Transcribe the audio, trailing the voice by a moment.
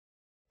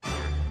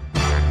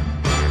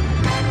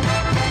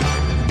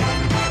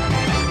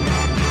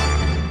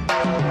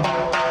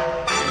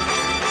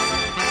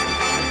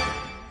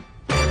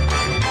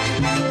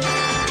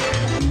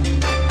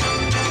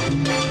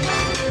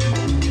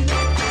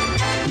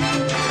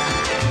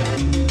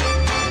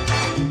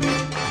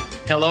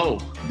Hello,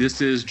 this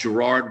is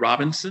Gerard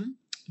Robinson,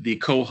 the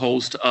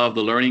co-host of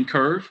The Learning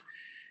Curve,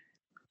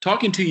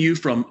 talking to you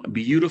from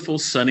beautiful,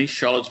 sunny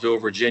Charlottesville,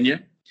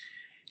 Virginia.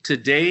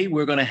 Today,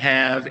 we're going to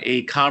have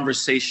a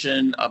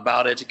conversation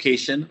about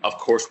education. Of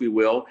course, we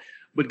will.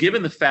 But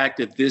given the fact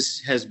that this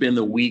has been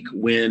the week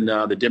when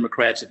the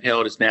Democrats have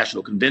held its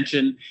national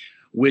convention,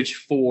 which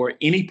for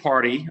any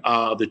party,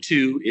 the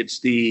two,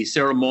 it's the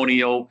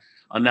ceremonial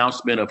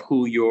announcement of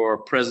who your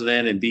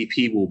president and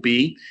VP will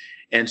be.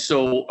 And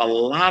so a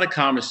lot of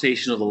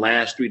conversation over the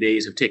last 3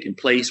 days have taken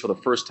place for the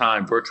first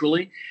time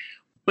virtually.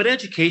 But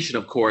education,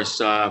 of course,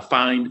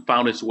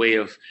 found its way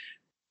of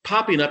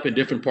popping up in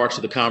different parts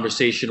of the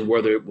conversation,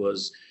 whether it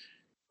was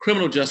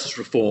criminal justice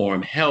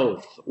reform,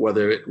 health,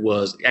 whether it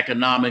was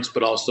economics,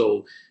 but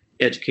also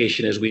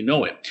education as we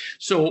know it.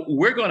 So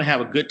we're going to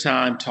have a good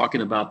time talking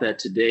about that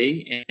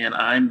today. And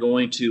I'm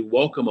going to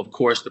welcome, of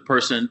course, the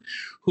person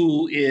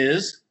who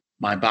is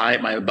my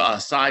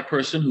side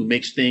person who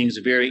makes things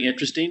very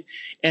interesting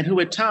and who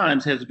at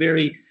times has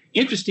very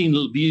interesting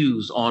little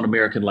views on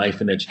American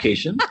life and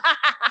education.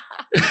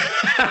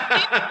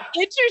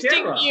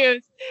 Interesting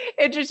views.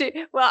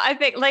 Interesting. Well, I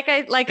think, like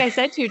I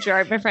said to you,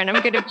 Gerard, my friend, I'm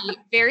going to be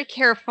very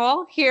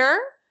careful here.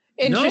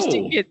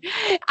 Interesting. No.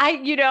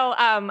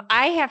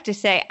 I have to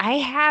say, I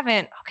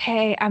haven't,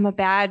 I'm a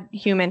bad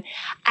human.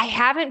 I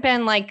haven't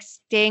been like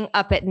staying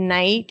up at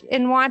night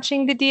and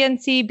watching the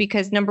DNC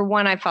because number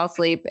one, I fall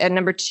asleep. And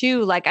number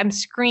two, like I'm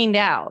screened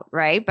out.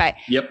 Right. But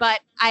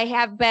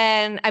I've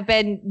been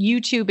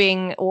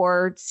YouTubing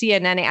or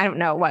CNN. I don't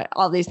know what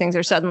all these things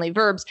are suddenly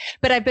verbs,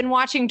 but I've been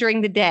watching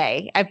during the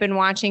day. I've been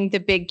watching the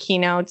big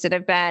keynotes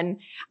and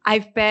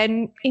I've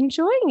been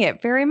enjoying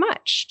it very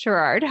much.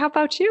 Gerard, how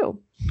about you?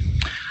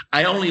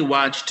 I only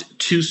watched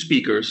two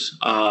speakers.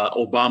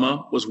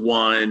 Obama was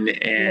one,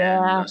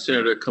 and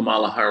Senator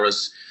Kamala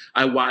Harris.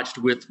 I watched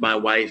with my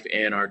wife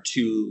and our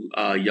two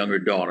younger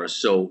daughters.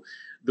 So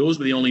those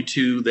were the only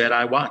two that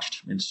I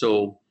watched. And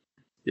so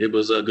it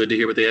was good to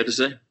hear what they had to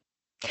say.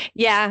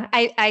 Yeah,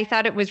 I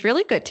thought it was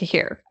really good to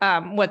hear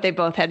what they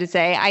both had to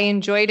say. I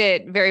enjoyed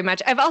it very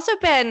much. I've also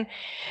been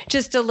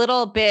just a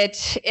little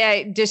bit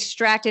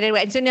distracted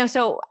anyway.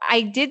 So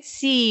I did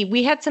see,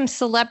 we had some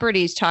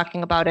celebrities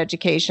talking about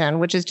education,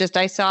 which is just,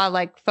 I saw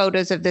like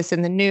photos of this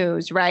in the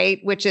news, right?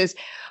 Which is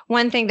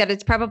one thing that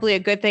it's probably a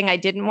good thing I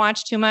didn't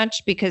watch too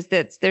much because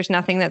there's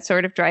nothing that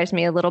sort of drives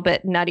me a little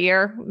bit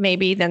nuttier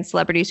maybe than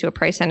celebrities who are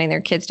probably sending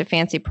their kids to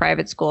fancy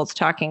private schools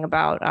talking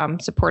about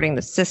supporting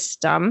the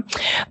system.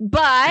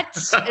 But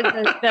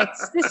the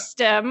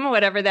system,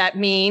 whatever that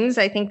means,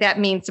 I think that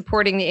means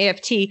supporting the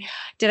AFT.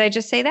 Did I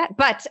just say that?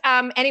 But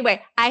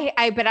anyway, I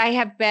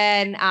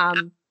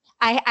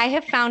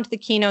have found the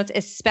keynotes,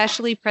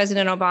 especially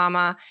President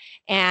Obama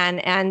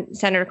and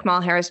Senator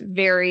Kamala Harris,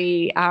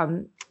 very,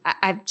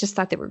 I've just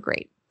thought they were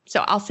great.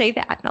 So I'll say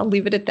that. I'll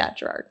leave it at that,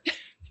 Gerard.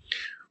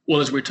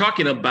 Well, as we're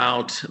talking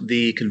about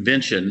the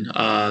convention,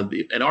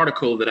 an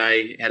article that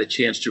I had a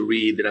chance to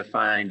read that I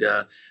find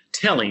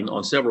telling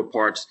on several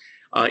parts,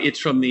 it's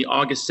from the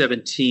August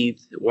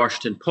 17th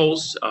Washington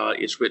Post.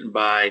 It's written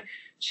by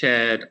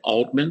Chad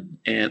Altman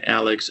and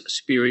Alex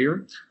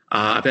Spurrier.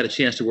 I've had a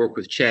chance to work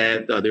with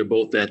Chad. They're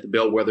both at the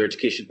Bellwether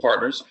Education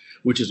Partners,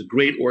 which is a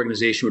great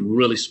organization with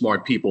really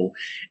smart people.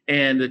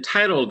 And the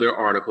title of their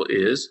article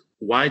is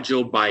Why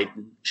Joe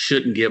Biden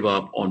Shouldn't Give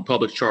Up on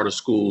Public Charter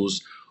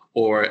Schools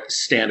or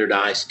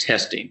Standardized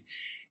Testing.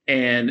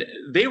 And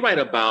they write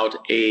about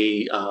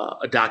a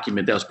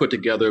document that was put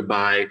together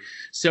by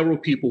several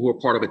people who are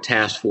part of a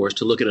task force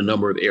to look at a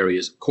number of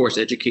areas, of course,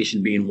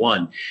 education being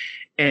one.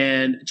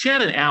 And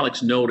Chad and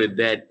Alex noted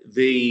that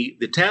the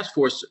task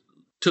force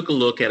took a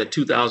look at a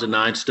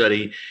 2009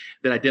 study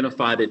that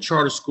identified that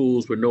charter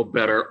schools were no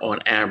better on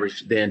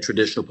average than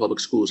traditional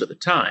public schools at the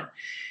time.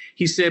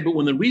 He said, but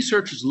when the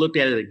researchers looked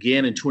at it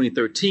again in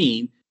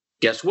 2013,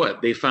 guess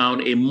what? They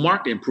found a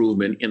marked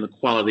improvement in the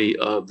quality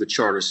of the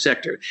charter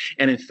sector.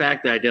 And in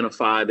fact, they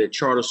identified that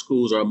charter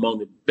schools are among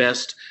the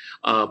best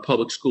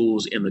public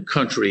schools in the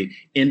country,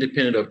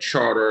 independent of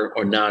charter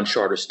or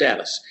non-charter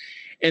status.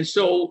 And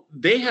so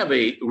they have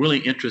a really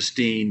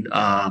interesting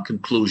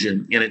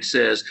conclusion, and it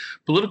says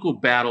political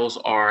battles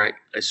are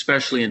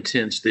especially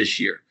intense this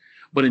year.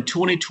 But in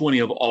 2020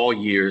 of all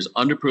years,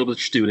 underprivileged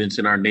students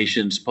in our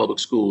nation's public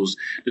schools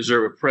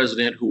deserve a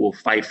president who will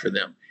fight for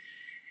them.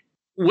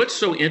 What's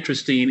so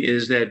interesting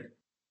is that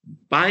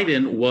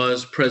Biden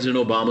was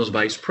President Obama's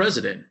vice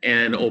president,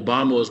 and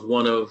Obama was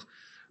one of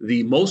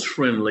the most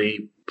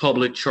friendly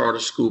public charter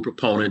school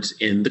proponents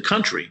in the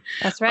country.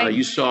 That's right.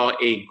 You saw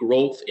a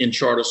growth in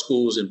charter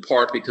schools in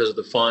part because of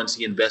the funds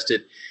he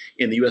invested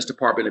in the U.S.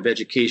 Department of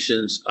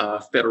Education's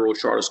federal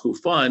charter school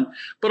fund,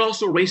 but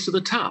also Race to the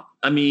Top.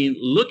 I mean,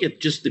 look at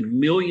just the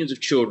millions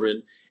of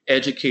children,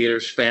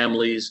 educators,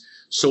 families,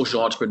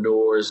 social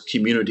entrepreneurs,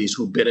 communities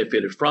who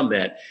benefited from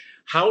that.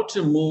 How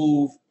to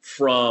move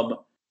from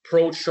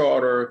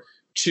pro-charter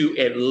to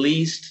at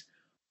least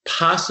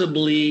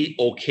possibly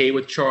okay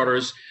with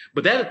charters.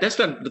 But that's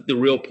not the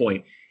real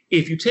point.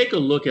 If you take a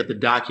look at the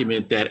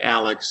document that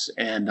Alex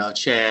and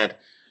Chad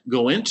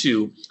go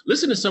into,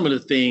 listen to some of the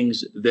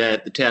things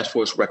that the task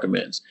force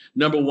recommends.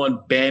 Number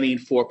one, banning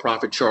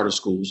for-profit charter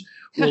schools.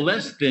 Well,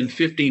 less than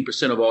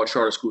 15% of all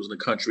charter schools in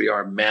the country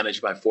are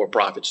managed by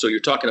for-profit. So you're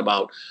talking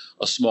about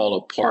a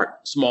small part,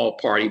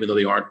 even though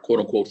they aren't quote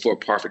unquote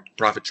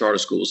for-profit charter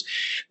schools.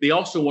 They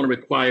also want to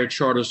require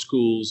charter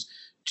schools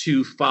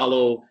to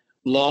follow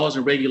laws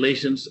and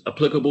regulations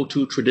applicable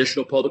to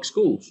traditional public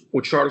schools.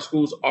 Well, charter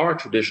schools are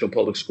traditional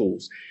public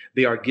schools.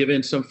 They are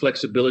given some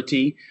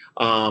flexibility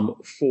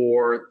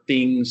for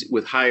things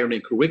with hiring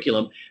and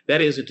curriculum.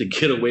 That isn't to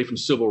get away from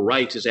civil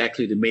rights, it's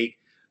actually to make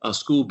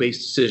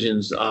school-based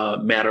decisions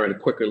matter at a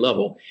quicker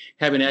level.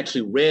 Having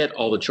actually read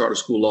all the charter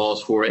school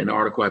laws for an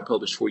article I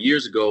published 4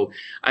 years ago,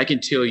 I can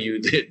tell you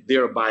that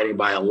they're abiding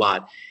by a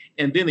lot.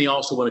 And then they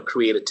also want to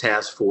create a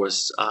task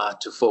force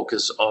to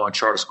focus on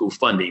charter school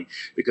funding,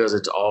 because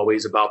it's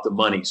always about the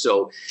money.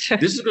 So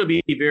this is going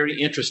to be very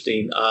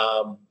interesting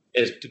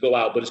to go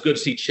out. But it's good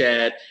to see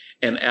Chad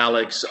and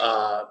Alex.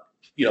 But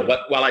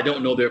while I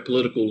don't know their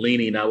political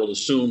leaning, I will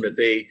assume that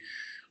they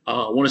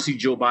want to see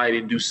Joe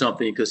Biden do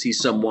something, because he's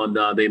someone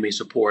they may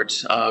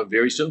support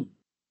very soon.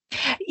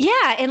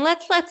 Yeah, and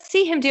let's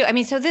see him do. I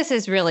mean, so this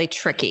is really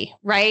tricky,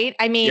 right?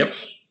 I mean. Yep.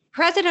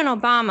 President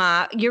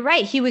Obama, you're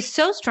right. He was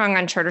so strong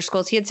on charter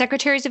schools. He had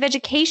secretaries of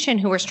education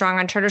who were strong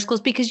on charter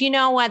schools because you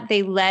know what?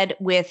 They led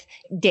with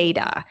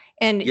data.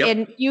 And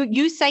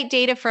you cite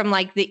data from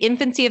like the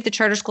infancy of the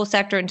charter school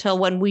sector until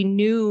when we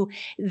knew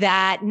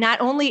that not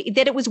only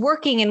that it was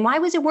working. And why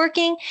was it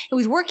working? It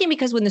was working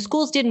because when the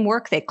schools didn't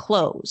work, they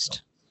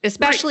closed,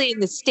 especially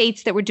in the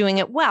states that were doing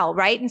it well,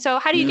 right? And so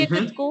how do you get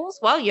good schools?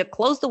 Well, you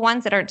close the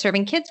ones that aren't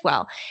serving kids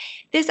well.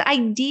 This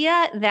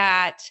idea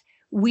that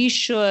we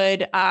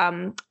should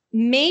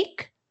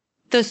make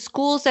the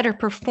schools that are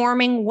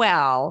performing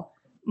well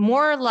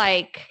more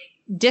like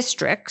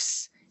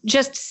districts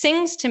just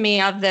sings to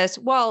me of this,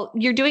 well,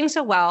 you're doing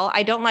so well.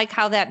 I don't like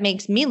how that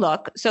makes me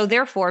look. So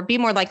therefore, be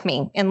more like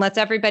me and let's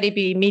everybody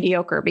be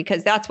mediocre,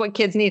 because that's what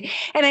kids need.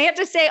 And I have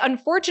to say,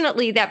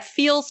 unfortunately, that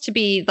feels to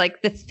be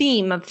like the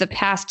theme of the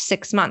past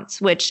 6 months,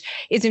 which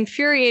is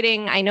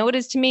infuriating. I know it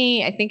is to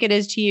me. I think it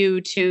is to you,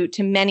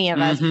 to many of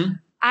us.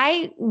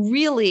 I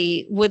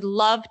really would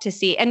love to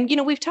see, and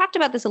we've talked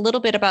about this a little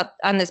bit about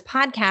on this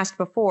podcast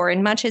before,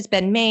 and much has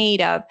been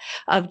made of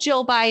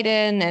Jill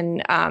Biden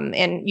and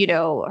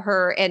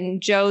her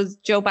and Joe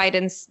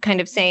Biden's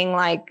kind of saying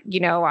like,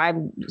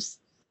 I'm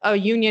a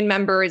union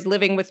member is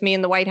living with me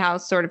in the White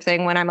House sort of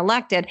thing when I'm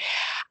elected.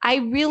 I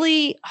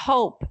really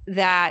hope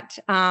that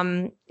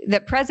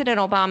that President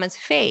Obama's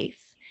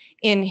faith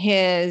in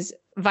his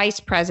vice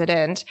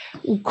president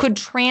could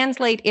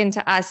translate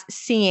into us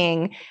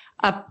seeing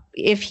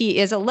if he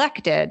is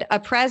elected, a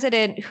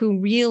president who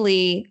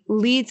really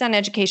leads on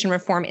education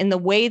reform in the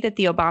way that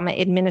the Obama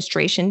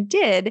administration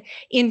did,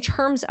 in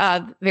terms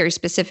of very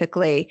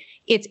specifically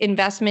its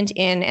investment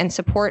in and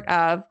support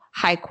of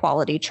high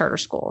quality charter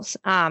schools.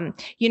 I'm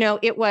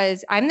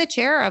the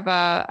chair of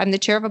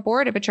a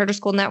board of a charter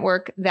school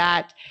network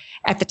that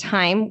at the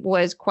time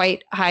was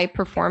quite high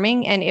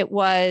performing, and it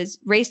was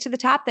Race to the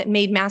Top that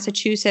made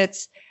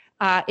Massachusetts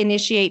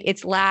initiate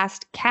its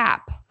last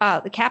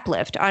the cap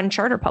lift on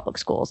charter public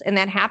schools. And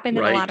that happened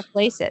in a lot of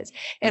places.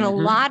 And a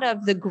lot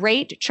of the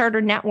great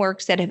charter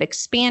networks that have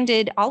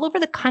expanded all over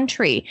the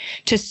country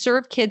to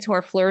serve kids who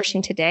are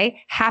flourishing today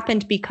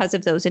happened because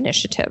of those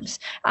initiatives.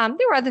 There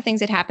were other things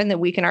that happened that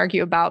we can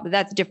argue about, but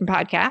that's a different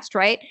podcast,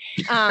 right?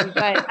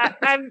 But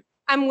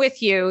I'm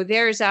with you.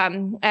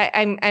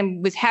 I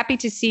was happy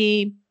to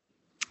see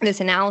this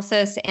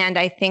analysis, and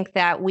I think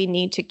that we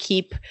need to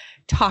keep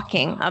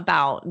talking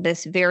about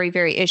this very,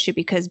 very issue,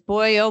 because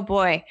boy, oh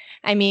boy,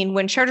 I mean,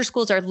 when charter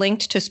schools are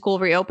linked to school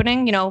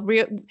reopening,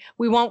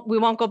 we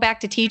won't go back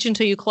to teach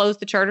until you close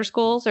the charter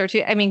schools,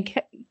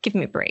 give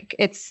me a break.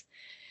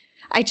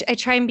 I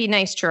try and be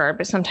nice, Gerard,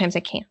 but sometimes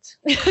I can't.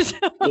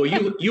 Well,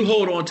 you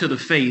hold on to the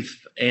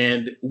faith,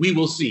 and we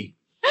will see.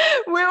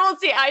 We will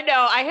see. I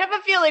know. I have a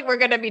feeling we're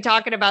going to be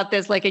talking about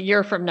this like a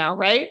year from now,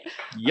 right?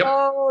 Yep.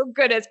 Oh,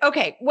 goodness.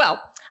 Okay.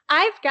 Well,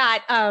 I've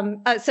got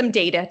some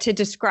data to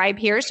describe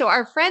here. So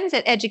our friends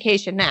at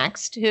Education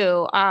Next,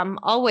 who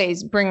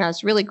always bring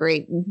us really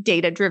great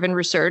data-driven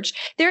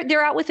research,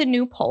 they're out with a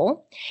new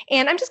poll.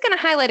 And I'm just going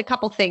to highlight a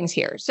couple things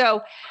here.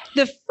 So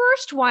the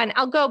first one,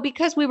 I'll go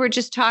because we were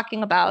just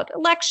talking about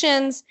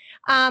elections.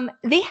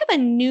 They have a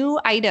new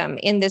item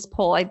in this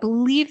poll. I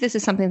believe this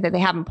is something that they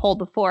haven't polled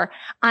before,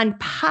 on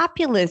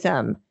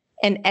populism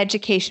and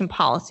education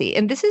policy.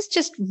 And this is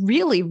just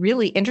really,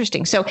 really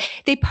interesting. So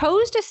they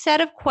posed a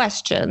set of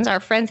questions, our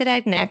friends at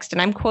EdNext,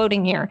 and I'm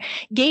quoting here,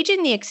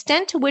 gauging the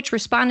extent to which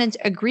respondents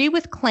agree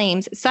with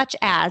claims such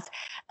as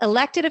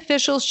elected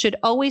officials should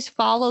always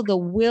follow the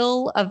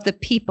will of the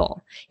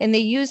people. And they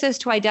use this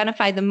to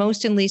identify the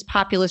most and least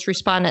populist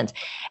respondents.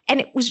 And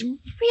it was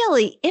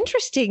really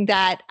interesting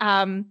that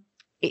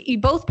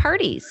both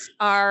parties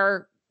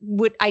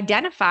would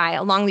identify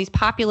along these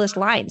populist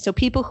lines. So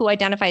people who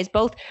identify as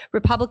both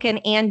Republican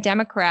and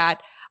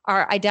Democrat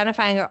are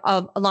identifying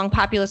along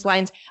populist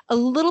lines a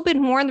little bit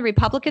more on the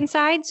Republican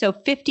side. So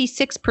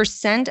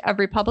 56% of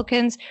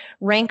Republicans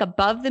rank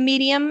above the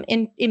median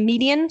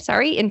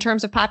in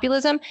terms of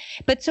populism,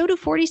 but so do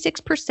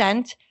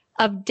 46%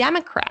 of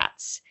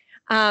Democrats.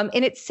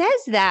 And it says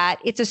that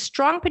it's a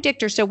strong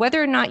predictor. So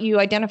whether or not you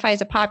identify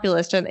as a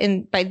populist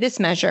by this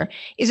measure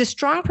is a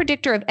strong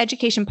predictor of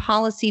education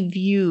policy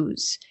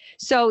views.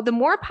 So the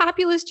more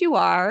populist you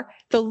are,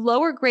 the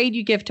lower grade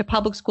you give to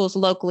public schools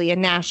locally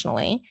and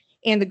nationally,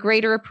 and the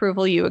greater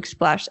approval you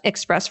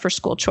express for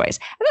school choice.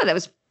 I thought that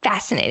was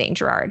fascinating,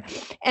 Gerard.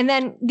 And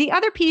then the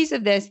other piece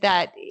of this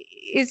that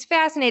is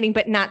fascinating,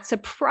 but not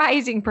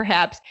surprising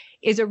perhaps,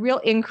 is a real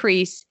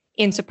increase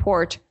in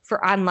support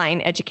for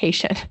online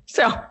education.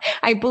 So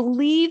I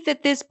believe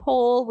that this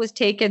poll was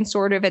taken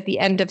sort of at the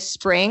end of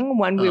spring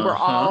when we were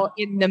all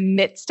in the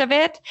midst of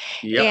it.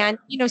 Yep.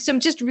 And, some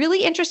just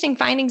really interesting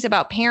findings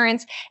about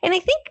parents. And I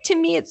think to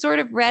me, it's sort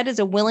of read as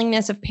a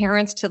willingness of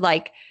parents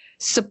to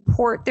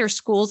support their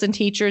schools and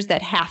teachers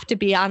that have to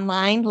be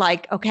online.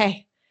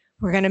 Okay,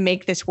 we're going to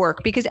make this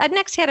work. Because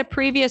EdNext had a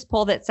previous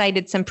poll that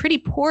cited some pretty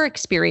poor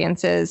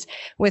experiences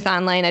with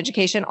online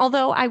education.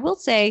 Although I will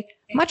say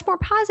much more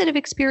positive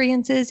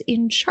experiences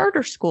in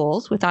charter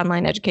schools with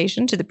online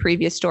education to the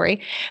previous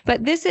story.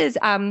 But this is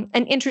an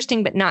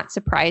interesting but not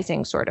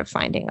surprising sort of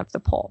finding of the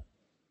poll.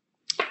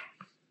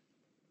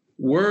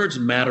 Words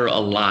matter a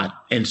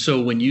lot. And so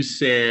when you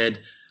said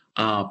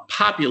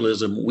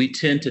populism, we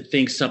tend to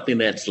think something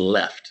that's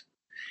left.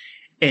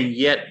 And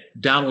yet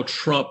Donald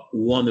Trump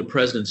won the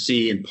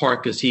presidency in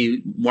part because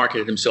he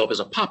marketed himself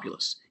as a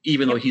populist,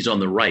 even though he's on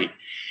the right.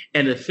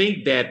 And to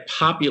think that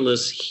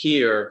populists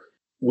here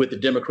with the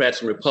Democrats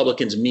and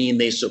Republicans mean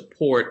they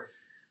support,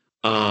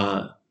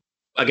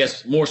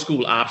 more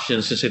school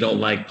options since they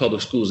don't like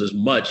public schools as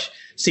much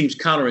seems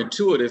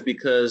counterintuitive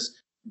because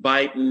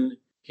Biden,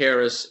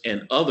 Harris,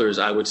 and others,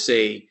 I would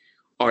say,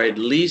 are at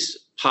least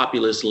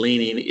populist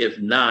leaning, if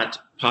not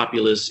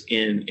populist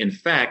in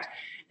fact.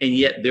 And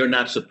yet they're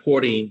not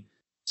supporting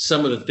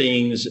some of the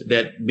things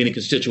that many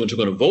constituents who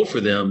are going to vote for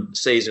them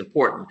say is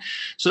important.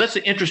 So that's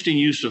an interesting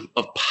use of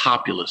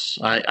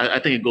populist. I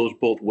think it goes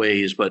both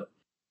ways, but,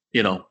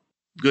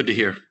 good to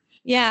hear.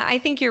 Yeah, I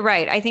think you're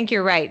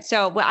right.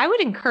 So I would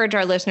encourage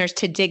our listeners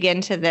to dig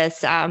into this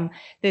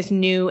this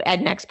new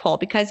EdNext poll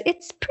because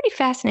it's pretty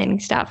fascinating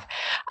stuff.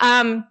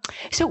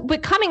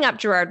 But coming up,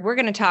 Gerard, we're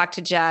going to talk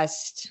to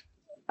just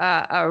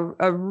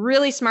a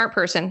really smart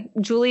person,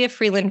 Julia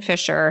Freeland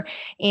Fisher.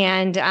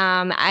 And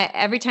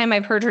every time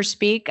I've heard her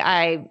speak,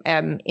 I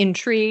am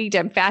intrigued,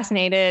 I'm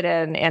fascinated,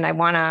 and I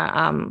want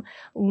to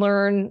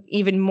learn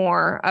even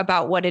more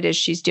about what it is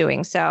she's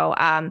doing. So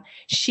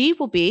she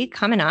will be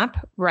coming up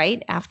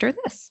right after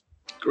this.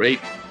 Great.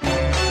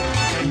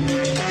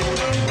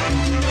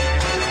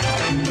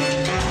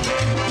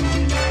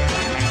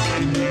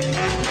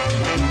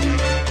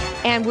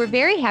 And we're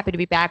very happy to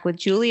be back with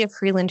Julia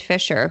Freeland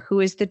Fisher, who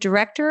is the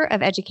Director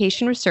of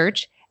Education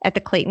Research at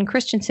the Clayton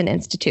Christensen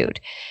Institute.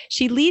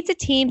 She leads a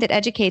team that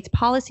educates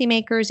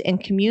policymakers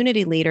and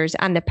community leaders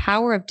on the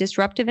power of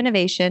disruptive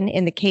innovation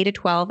in the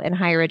K-12 and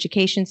higher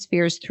education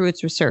spheres through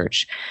its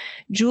research.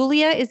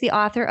 Julia is the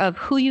author of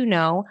Who You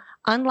Know,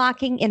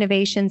 Unlocking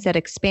Innovations That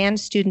Expand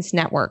Students'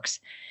 Networks.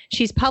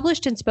 She's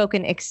published and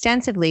spoken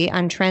extensively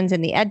on trends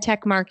in the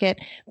edtech market,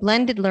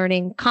 blended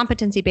learning,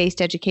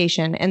 competency-based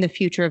education, and the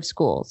future of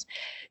schools.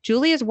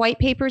 Julia's white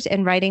papers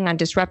and writing on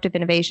disruptive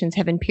innovations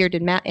have appeared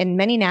in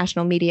many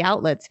national media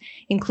outlets,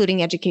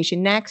 including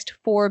Education Next,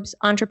 Forbes,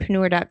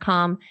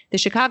 Entrepreneur.com, the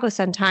Chicago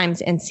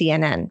Sun-Times, and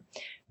CNN.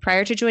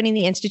 Prior to joining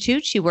the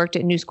Institute, she worked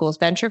at New Schools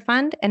Venture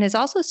Fund and has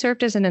also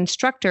served as an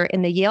instructor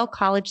in the Yale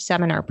College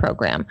Seminar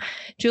Program.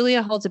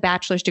 Julia holds a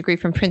bachelor's degree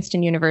from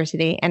Princeton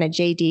University and a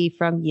JD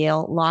from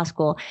Yale Law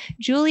School.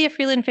 Julia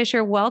Freeland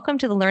Fisher, welcome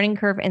to the Learning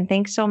Curve, and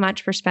thanks so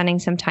much for spending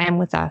some time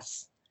with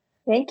us.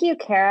 Thank you,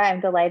 Kara. I'm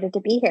delighted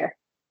to be here.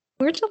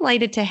 We're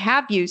delighted to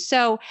have you.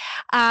 So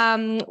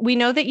we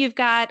know that you've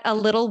got a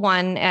little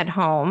one at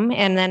home.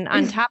 And then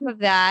on top of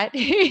that,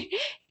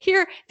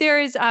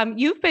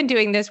 you've been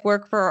doing this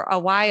work for a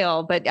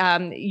while, but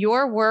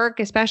your work,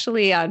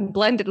 especially on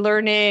blended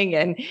learning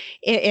and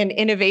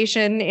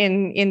innovation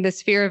in the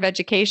sphere of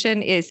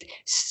education, is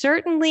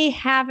certainly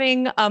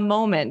having a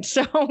moment.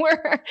 So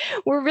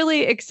we're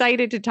really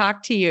excited to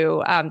talk to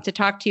you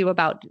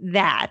about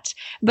that.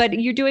 But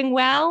you're doing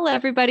well.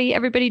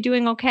 Everybody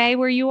doing okay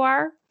where you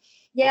are?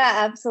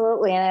 Yeah,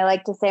 absolutely. And I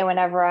like to say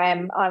whenever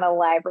I'm on a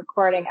live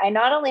recording, I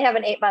not only have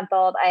an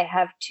 8-month-old, I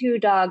have 2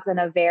 dogs and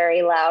a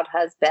very loud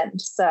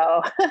husband.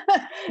 So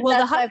well,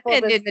 the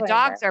husband and the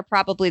dogs are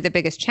probably the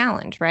biggest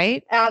challenge,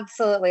 right?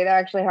 Absolutely. They're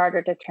actually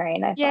harder to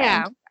train, I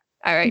find.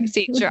 All right.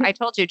 See, I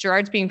told you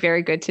Gerard's being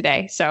very good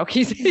today. So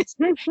he's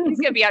going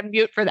to be on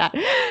mute for that.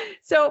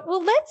 So,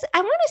 well,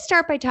 I want to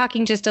start by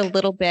talking just a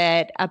little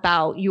bit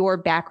about your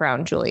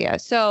background, Julia.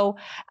 So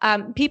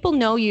people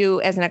know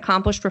you as an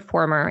accomplished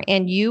reformer,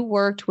 and you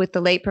worked with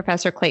the late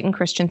Professor Clayton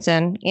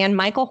Christensen and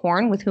Michael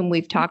Horn, with whom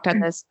we've talked on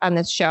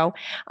this show,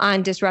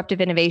 on disruptive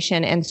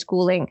innovation and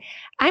schooling.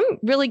 I'm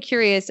really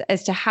curious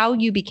as to how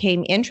you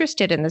became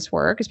interested in this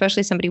work,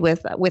 especially somebody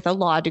with a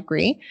law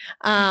degree,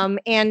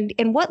 and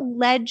what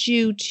led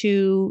you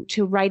to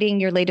writing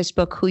your latest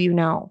book, Who You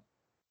Know.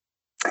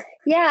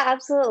 Yeah,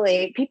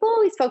 absolutely. People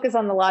always focus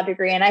on the law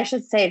degree. And I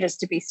should say,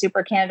 just to be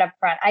super candid up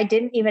front, I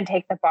didn't even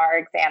take the bar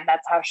exam.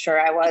 That's how sure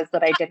I was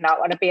that I did not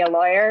want to be a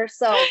lawyer.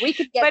 So we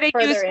could get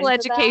further into useful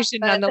education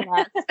that,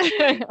 nonetheless.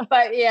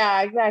 But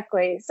yeah,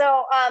 exactly.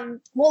 So,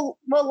 well,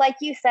 like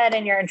you said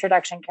in your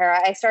introduction, Kara,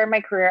 I started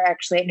my career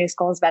actually at New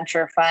Schools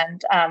Venture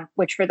Fund,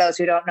 which for those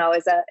who don't know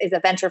is a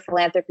venture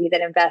philanthropy that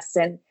invests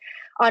in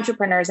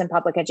entrepreneurs in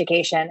public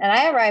education. And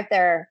I arrived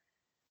there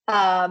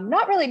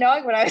not really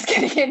knowing what I was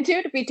getting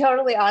into, to be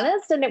totally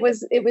honest. And it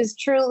was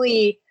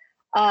truly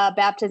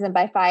baptism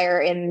by fire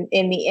in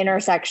the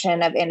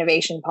intersection of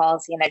innovation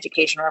policy and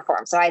education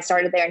reform. So I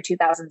started there in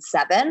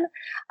 2007,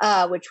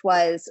 which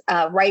was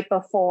right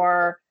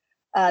before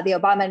the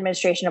Obama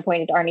administration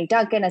appointed Arne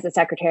Duncan as the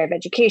Secretary of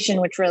Education,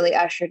 which really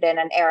ushered in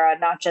an era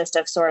not just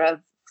of sort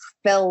of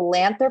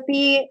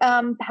philanthropy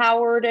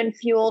powered and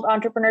fueled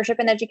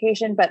entrepreneurship in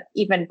education, but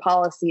even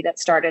policy that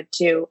started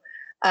to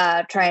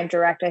try and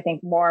direct, I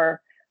think, more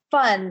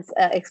funds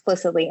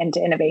explicitly into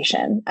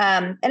innovation.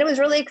 And it was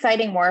really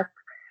exciting work.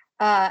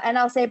 And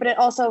I'll say, but it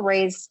also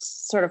raised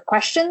sort of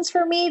questions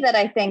for me that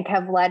I think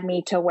have led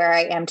me to where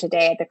I am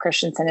today at the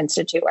Christensen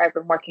Institute, where I've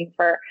been working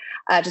for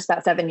just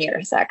about 7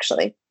 years,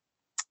 actually.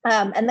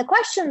 And the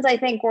questions, I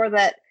think, were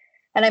that,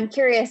 and I'm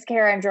curious,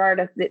 Kara and Gerard,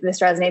 if this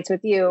resonates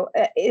with you,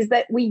 is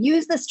that we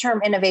use this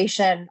term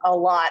innovation a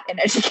lot in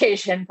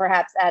education,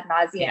 perhaps ad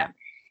nauseum. Yeah.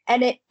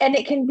 And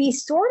it can be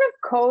sort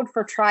of code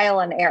for trial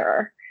and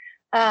error.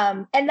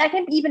 And that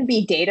can even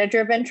be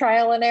data-driven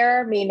trial and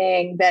error,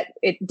 meaning that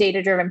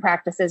data-driven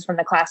practices from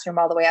the classroom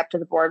all the way up to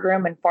the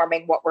boardroom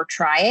informing what we're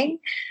trying.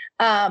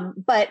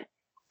 But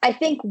I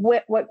think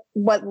what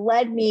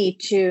led me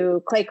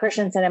to Clay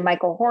Christensen and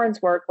Michael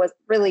Horn's work was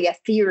really a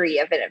theory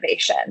of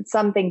innovation,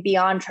 something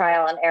beyond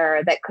trial and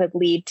error that could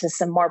lead to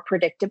some more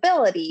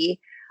predictability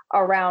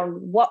around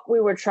what we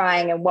were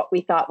trying and what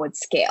we thought would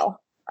scale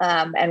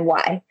and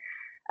why.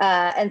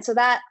 And so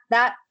that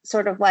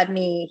sort of led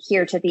me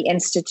here to the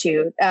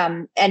Institute.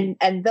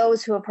 And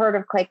those who have heard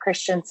of Clay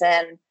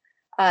Christensen,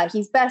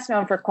 he's best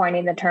known for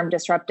coining the term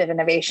disruptive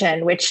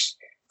innovation, which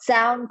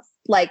sounds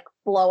like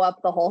blow up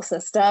the whole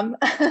system.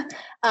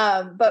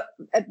 But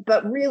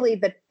really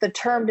the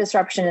term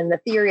disruption and the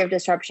theory of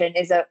disruption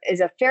is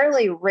a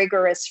fairly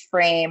rigorous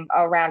frame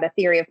around a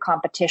theory of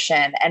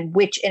competition and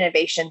which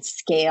innovations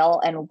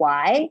scale and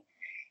why.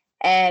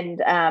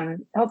 And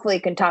hopefully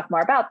you can talk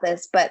more about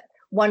this, but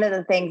one of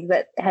the things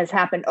that has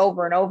happened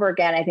over and over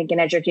again, I think, in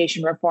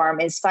education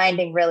reform is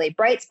finding really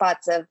bright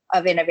spots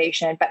of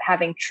innovation, but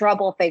having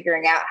trouble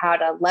figuring out how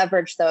to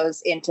leverage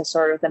those into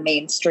sort of the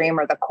mainstream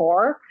or the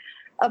core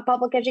of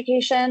public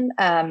education.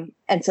 And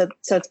so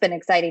it's been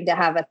exciting to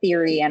have a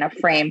theory and a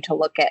frame to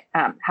look at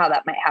how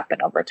that might happen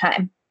over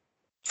time.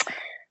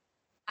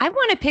 I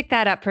want to pick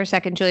that up for a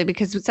second, Julie,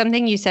 because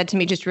something you said to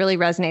me just really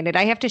resonated.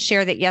 I have to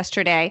share that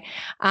yesterday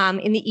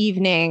in the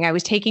evening, I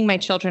was taking my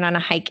children on a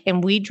hike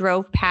and we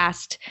drove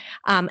past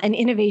an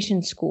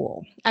innovation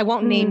school. I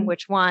won't name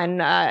which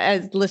one.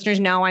 As listeners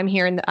know, I'm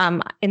here in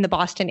the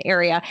Boston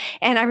area.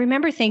 And I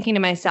remember thinking to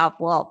myself,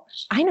 well,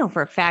 I know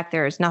for a fact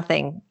there is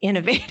nothing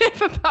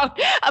innovative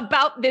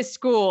about this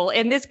school.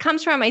 And this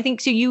comes from, I think,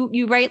 so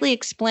you rightly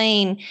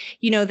explain,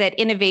 that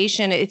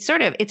innovation,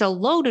 it's a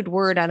loaded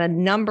word on a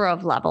number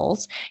of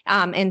levels.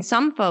 And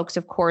some folks,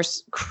 of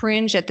course,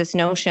 cringe at this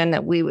notion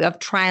that we have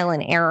trial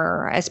and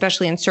error,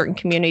 especially in certain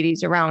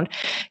communities around,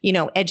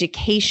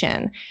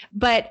 education.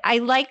 But I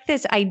like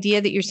this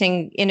idea that you're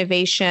saying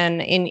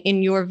innovation,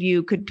 in your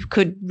view,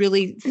 could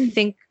really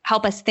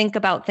help us think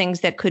about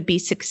things that could be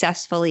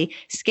successfully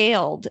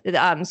scaled,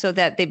 so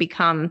that they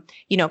become,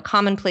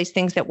 commonplace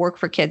things that work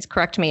for kids.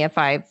 Correct me if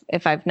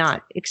I've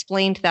not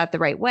explained that the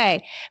right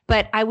way.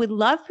 But I would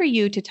love for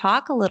you to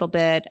talk a little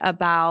bit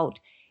about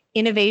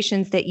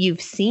innovations that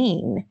you've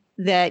seen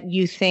that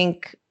you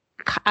think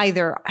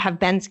either have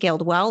been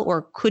scaled well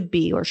or could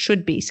be or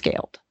should be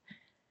scaled.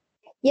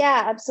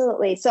 Yeah,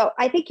 absolutely. So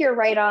I think you're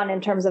right on in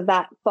terms of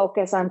that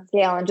focus on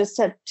scale. And just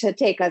to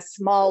take a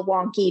small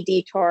wonky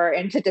detour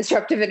into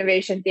disruptive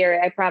innovation theory,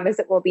 I promise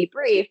it will be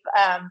brief.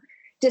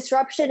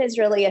 Disruption is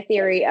really a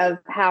theory of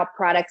how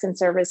products and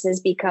services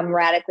become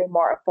radically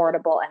more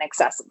affordable and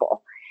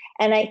accessible.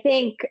 And I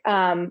think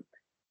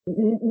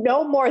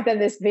no more than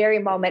this very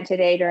moment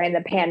today during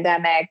the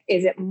pandemic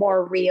is it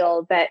more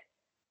real that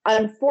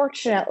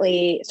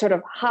unfortunately sort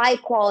of high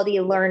quality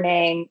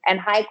learning and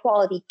high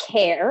quality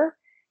care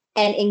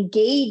and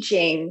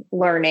engaging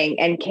learning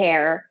and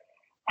care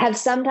have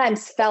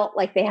sometimes felt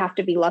like they have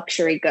to be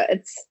luxury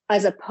goods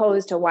as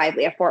opposed to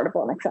widely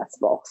affordable and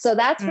accessible. So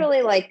that's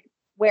really like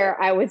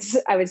where I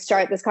would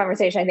start this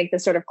conversation. I think the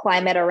sort of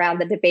climate around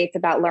the debates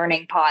about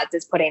learning pods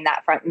is putting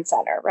that front and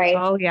center, right?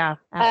 Oh yeah.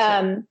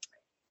 Absolutely.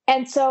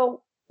 And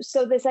so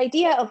this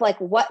idea of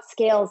like what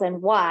scales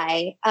and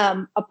why,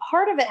 a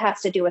part of it has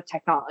to do with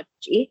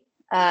technology.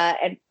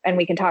 And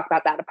we can talk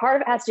about that. A part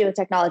of it has to do with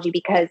technology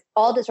because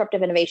all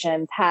disruptive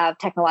innovations have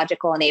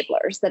technological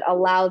enablers that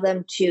allow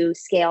them to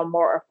scale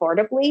more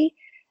affordably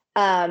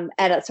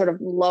at a sort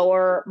of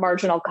lower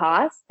marginal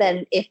cost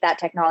than if that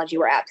technology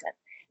were absent.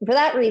 And for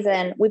that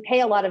reason, we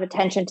pay a lot of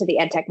attention to the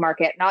edtech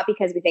market, not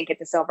because we think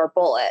it's a silver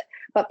bullet,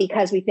 but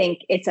because we think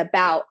it's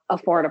about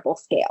affordable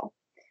scale.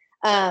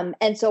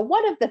 And so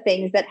one of the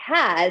things that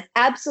has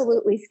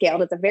absolutely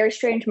scaled, it's a very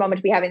strange moment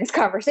to be having this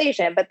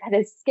conversation, but that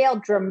has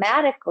scaled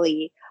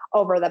dramatically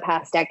over the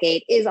past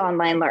decade is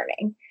online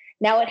learning.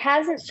 Now, it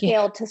hasn't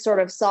scaled to sort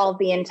of solve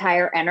the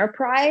entire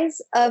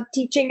enterprise of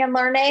teaching and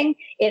learning.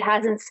 It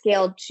hasn't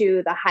scaled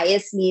to the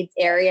highest needs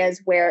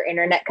areas where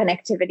internet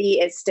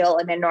connectivity is still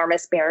an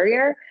enormous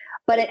barrier,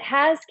 but it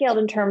has scaled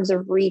in terms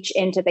of reach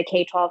into the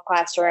K-12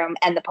 classroom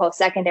and the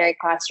post-secondary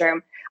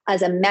classroom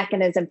as a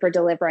mechanism for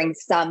delivering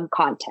some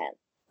content,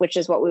 which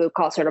is what we would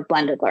call sort of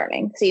blended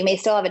learning. So you may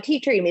still have a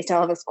teacher, you may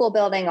still have a school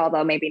building,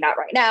 although maybe not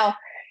right now.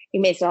 You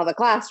may still have a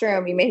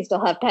classroom, you may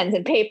still have pens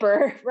and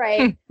paper,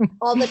 right?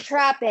 All the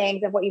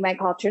trappings of what you might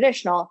call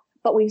traditional,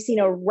 but we've seen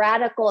a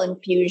radical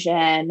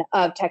infusion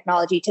of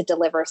technology to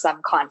deliver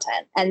some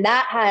content. And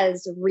that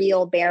has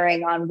real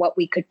bearing on what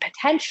we could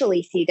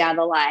potentially see down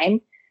the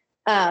line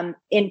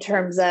in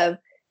terms of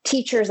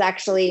teachers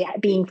actually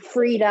being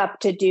freed up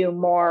to do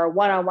more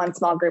one-on-one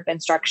small group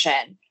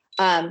instruction,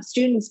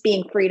 students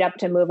being freed up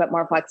to move at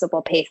more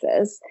flexible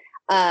paces,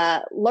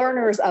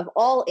 learners of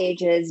all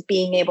ages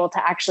being able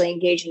to actually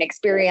engage in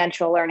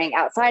experiential learning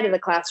outside of the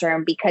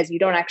classroom because you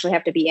don't actually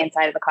have to be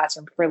inside of the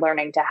classroom for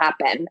learning to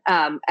happen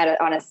on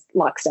a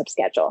lockstep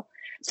schedule.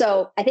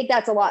 So I think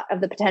that's a lot of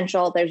the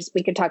potential.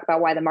 We could talk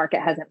about why the market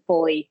hasn't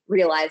fully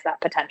realized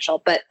that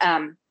potential, but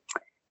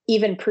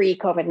even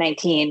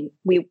pre-COVID-19,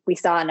 we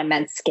saw an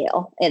immense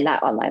scale in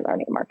that online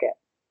learning market.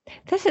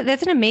 That's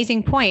an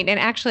amazing point. And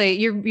actually,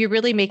 you're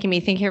really making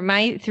me think here.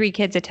 My 3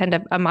 kids attend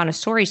a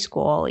Montessori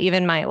school,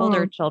 even my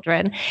older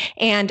children.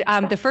 And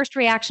the first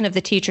reaction of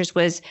the teachers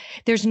was,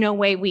 there's no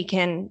way we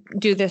can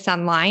do this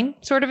online,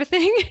 sort of a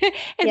thing.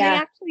 And they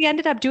actually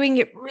ended up doing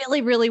it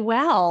really, really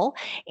well.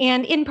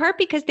 And in part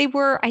because they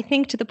were, I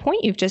think, to the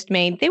point you've just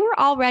made, they were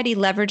already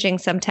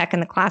leveraging some tech in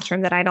the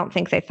classroom that I don't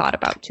think they thought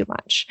about too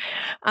much.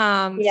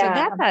 So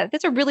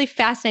that's a really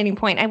fascinating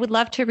point. I would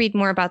love to read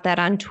more about that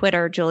on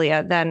Twitter,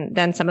 Julia,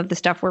 than some of the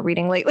stuff we're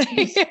reading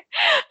lately.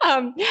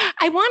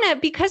 I want to,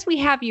 because we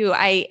have you,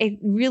 I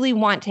really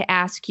want to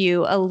ask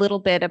you a little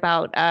bit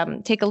about,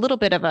 take a little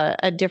bit of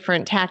a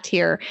different tact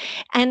here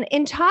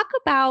and talk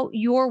about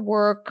your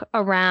work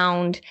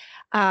around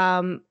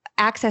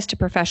access to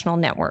professional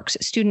networks,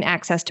 student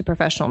access to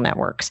professional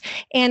networks.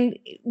 And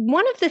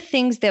one of the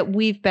things that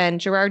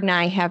Gerard and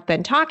I have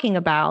been talking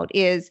about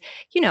is,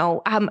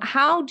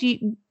 how do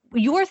you,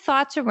 your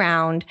thoughts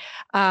around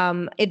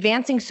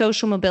advancing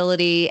social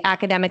mobility,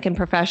 academic and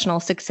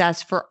professional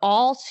success for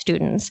all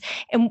students,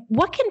 and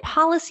what can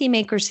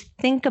policymakers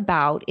think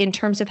about in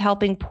terms of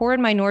helping poor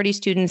and minority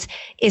students,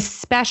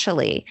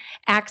 especially,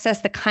 access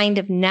the kind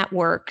of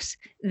networks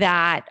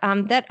that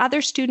that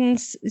other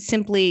students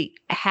simply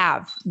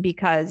have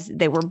because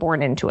they were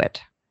born into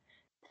it?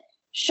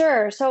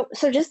 Sure. So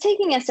just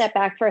taking a step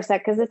back for a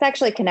sec, because this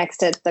actually connects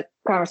to the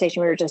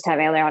conversation we were just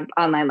having earlier on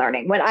online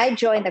learning. When I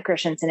joined the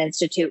Christensen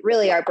Institute,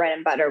 really our bread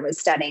and butter was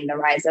studying the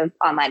rise of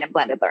online and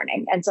blended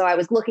learning. And so I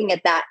was looking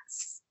at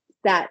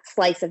that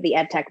slice of the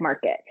edtech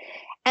market.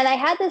 And I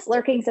had this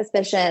lurking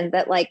suspicion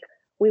that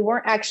we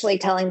weren't actually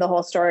telling the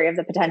whole story of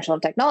the potential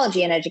of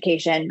technology in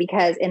education,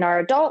 because in our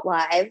adult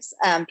lives,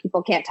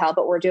 people can't tell,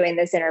 but we're doing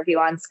this interview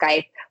on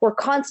Skype. We're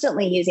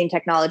constantly using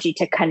technology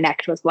to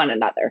connect with one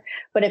another.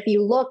 But if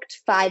you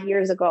looked 5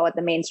 years ago at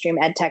the mainstream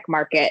edtech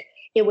market,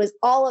 it was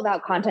all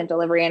about content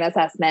delivery and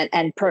assessment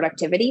and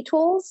productivity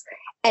tools,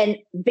 and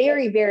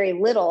very, very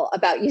little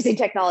about using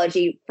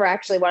technology for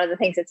actually one of the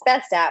things it's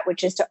best at,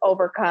 which is to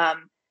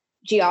overcome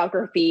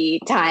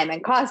geography, time,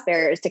 and cost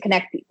barriers to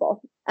connect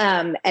people.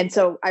 And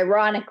so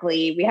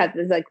ironically, we have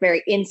this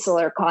very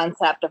insular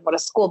concept of what a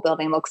school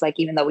building looks like,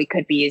 even though we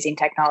could be using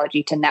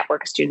technology to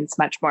network students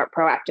much more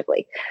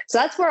proactively. So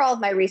that's where all of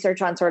my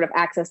research on sort of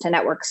access to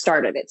networks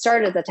started. It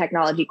started as a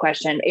technology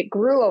question. It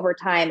grew over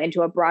time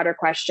into a broader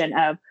question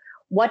of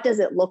what does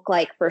it look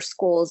like for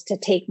schools to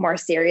take more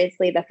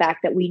seriously the fact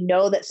that we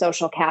know that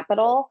social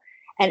capital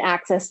and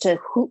access to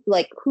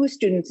who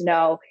students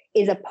know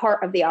is a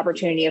part of the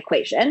opportunity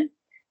equation.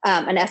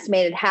 An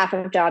estimated half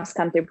of jobs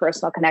come through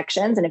personal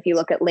connections. And if you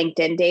look at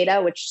LinkedIn data,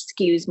 which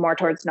skews more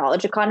towards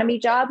knowledge economy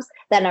jobs,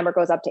 that number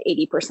goes up to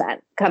 80%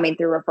 coming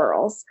through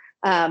referrals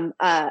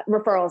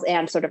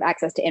and sort of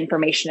access to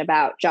information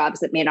about jobs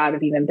that may not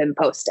have even been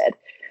posted.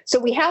 So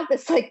we have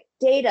this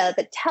data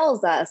that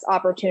tells us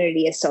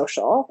opportunity is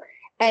social.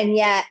 And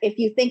yet, if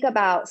you think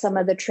about some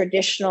of the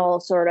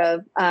traditional sort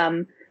of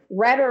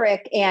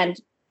rhetoric and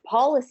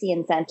policy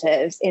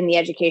incentives in the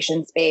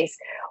education space,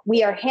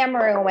 we are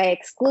hammering away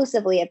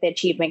exclusively at the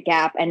achievement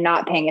gap and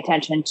not paying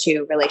attention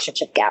to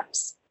relationship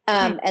gaps.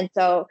 And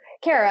so,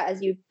 Kara,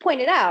 as you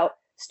pointed out,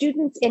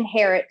 students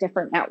inherit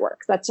different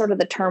networks. That's sort of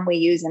the term we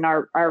use in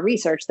our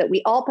research, that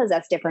we all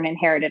possess different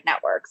inherited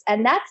networks.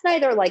 And that's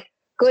neither like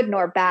good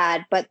nor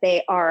bad, but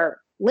they are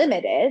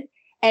limited.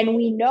 And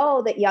we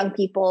know that young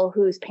people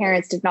whose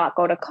parents did not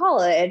go to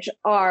college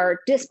are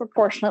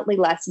disproportionately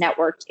less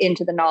networked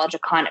into the knowledge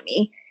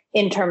economy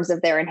in terms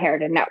of their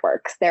inherited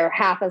networks. They're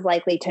half as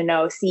likely to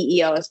know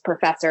CEOs,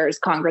 professors,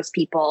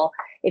 congresspeople.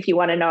 If you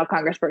want to know a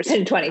congressperson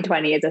in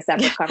 2020, is a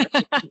separate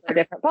conversation for a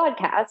different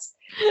podcast.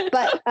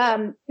 But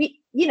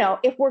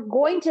if we're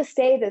going to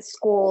say that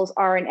schools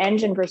are an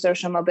engine for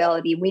social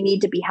mobility, we need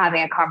to be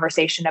having a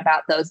conversation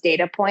about those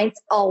data points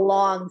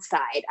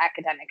alongside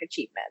academic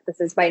achievement.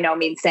 This is by no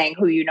means saying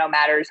who you know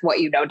matters,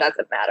 what you know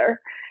doesn't matter.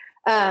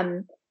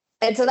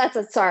 And so that's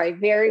a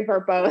very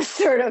verbose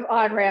sort of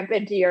on-ramp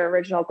into your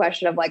original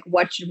question of like,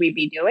 what should we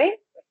be doing?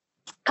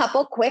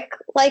 Couple quick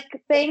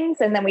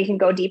things, and then we can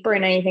go deeper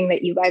in anything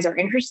that you guys are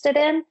interested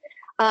in.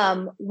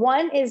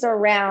 One is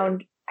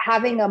around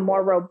having a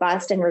more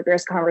robust and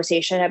rigorous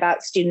conversation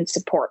about student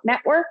support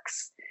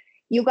networks.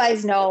 You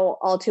guys know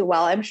all too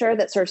well, I'm sure,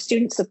 that sort of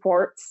student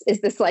supports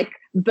is this like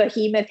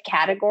behemoth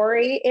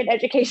category in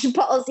education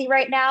policy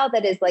right now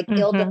that is like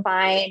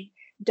ill-defined.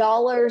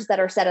 Dollars that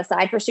are set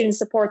aside for student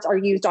supports are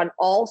used on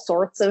all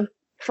sorts of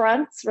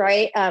fronts,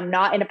 right?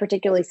 Not in a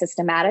particularly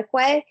systematic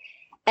way.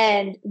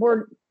 And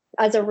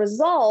as a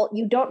result,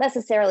 you don't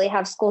necessarily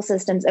have school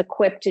systems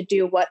equipped to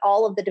do what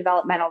all of the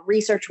developmental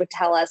research would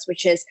tell us,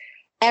 which is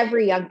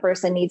every young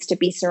person needs to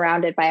be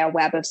surrounded by a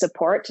web of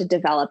support to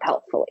develop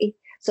healthfully.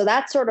 So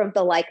that's sort of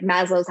the like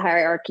Maslow's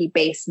hierarchy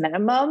base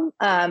minimum.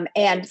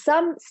 And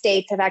some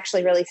states have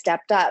actually really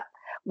stepped up.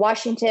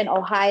 Washington,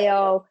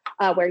 Ohio,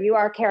 where you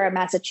are, Kara,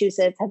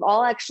 Massachusetts, have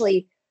all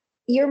actually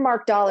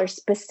earmarked dollars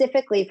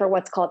specifically for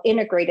what's called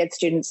integrated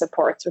student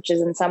supports, which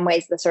is in some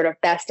ways the sort of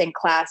best in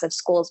class of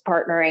schools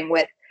partnering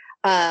with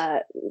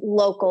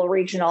local,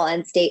 regional,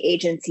 and state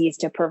agencies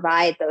to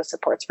provide those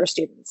supports for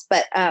students.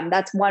 But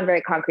that's one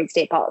very concrete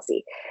state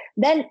policy.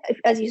 Then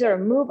as you sort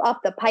of move up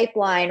the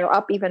pipeline or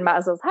up even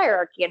Maslow's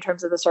hierarchy in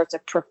terms of the sorts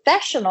of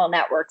professional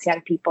networks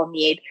young people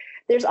need,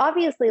 there's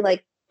obviously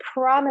like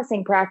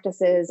promising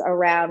practices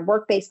around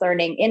work-based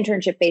learning,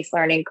 internship-based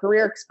learning,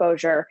 career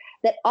exposure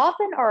that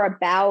often are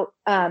about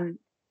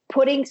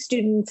putting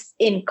students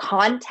in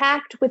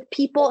contact with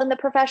people in the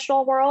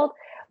professional world,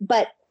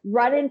 but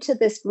run into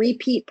this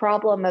repeat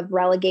problem of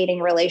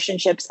relegating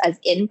relationships as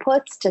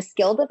inputs to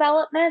skill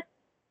development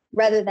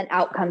rather than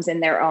outcomes in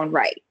their own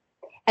right.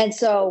 And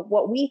so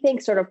what we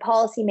think sort of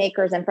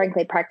policymakers and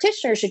frankly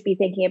practitioners should be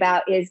thinking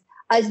about is,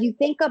 as you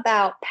think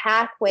about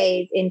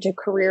pathways into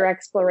career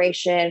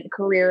exploration,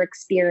 career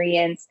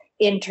experience,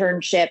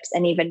 internships,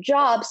 and even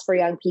jobs for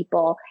young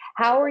people,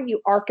 how are you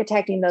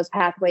architecting those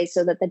pathways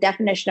so that the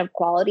definition of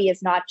quality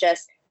is not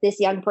just this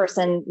young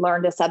person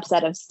learned a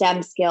subset of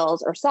STEM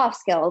skills or soft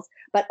skills,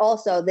 but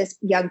also this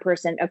young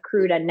person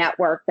accrued a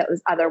network that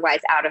was otherwise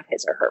out of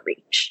his or her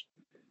reach?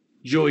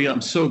 Joey,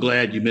 I'm so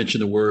glad you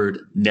mentioned the word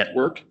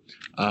network.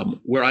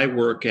 Where I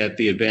work at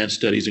the Advanced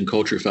Studies and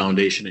Culture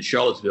Foundation in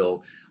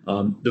Charlottesville,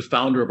 the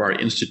founder of our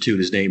institute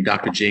is named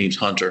Dr. James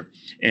Hunter,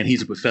 and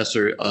he's a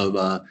professor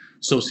of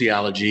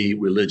sociology,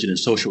 religion, and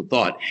social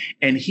thought.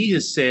 And he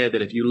has said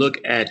that if you look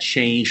at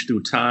change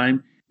through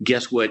time,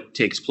 guess what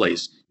takes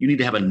place? You need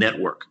to have a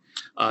network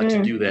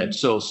to do that.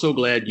 So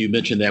glad you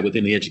mentioned that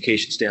within the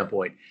education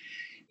standpoint.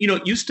 You know,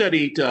 you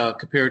studied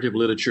comparative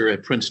literature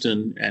at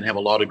Princeton and have a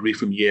law degree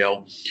from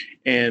Yale.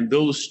 And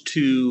those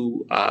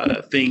two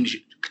things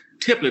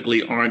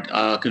typically aren't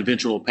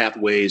conventional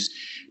pathways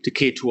to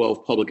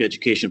K-12 public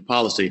education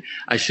policy.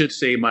 I should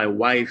say my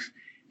wife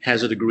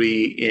has a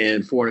degree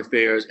in foreign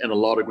affairs and a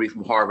law degree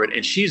from Harvard,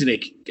 and she's in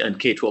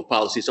K-12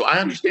 policy. So I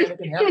understand it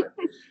can happen.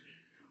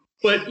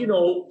 But, you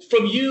know,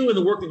 from you and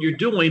the work that you're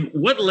doing,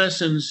 what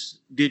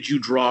lessons did you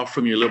draw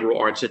from your liberal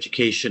arts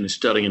education and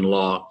studying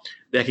law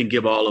that can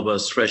give all of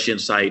us fresh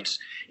insights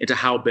into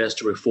how best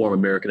to reform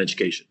American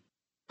education?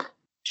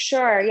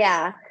 Sure,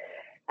 yeah.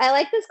 I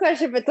like this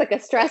question, but it's like a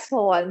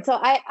stressful one. So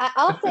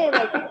I'll say,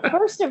 like,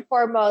 first and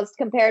foremost,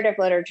 comparative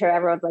literature,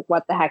 everyone's like,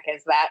 what the heck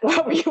is that?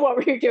 What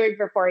were you doing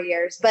for 4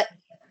 years? But,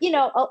 you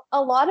know,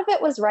 a lot of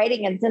it was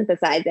writing and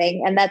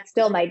synthesizing, and that's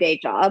still my day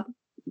job,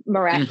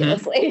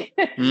 miraculously.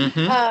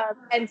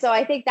 And so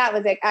I think that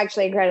was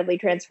actually incredibly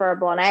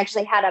transferable. And I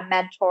actually had a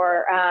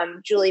mentor,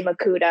 Julie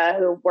Makuda,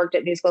 who worked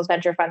at New Schools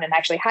Venture Fund and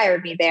actually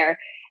hired me there.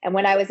 And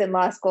when I was in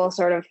law school,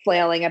 sort of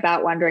flailing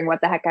about wondering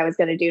what the heck I was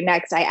going to do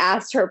next, I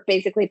asked her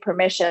basically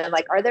permission,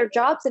 like, are there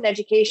jobs in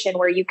education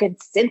where you can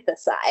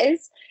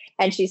synthesize?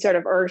 And she sort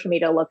of urged me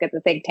to look at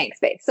the think tank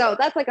space. So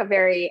that's like a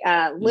very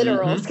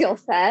literal skill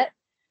set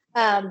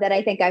that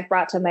I think I've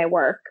brought to my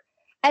work.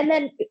 And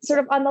then sort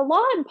of on the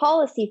law and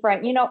policy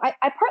front, you know,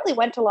 I partly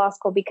went to law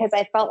school because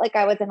I felt like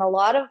I was in a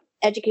lot of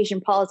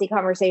education policy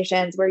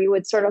conversations where you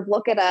would sort of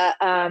look at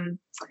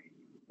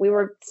we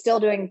were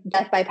still doing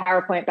death by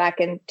PowerPoint back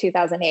in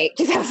 2008,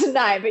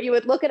 2009, but you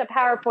would look at a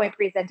PowerPoint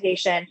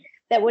presentation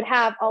that would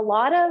have a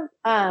lot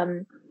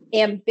of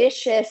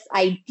ambitious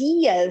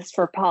ideas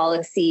for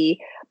policy,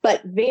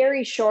 but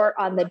very short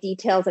on the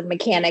details and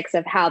mechanics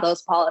of how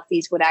those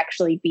policies would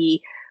actually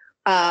be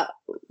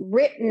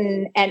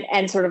written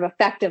and sort of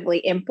effectively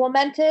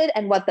implemented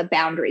and what the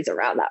boundaries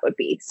around that would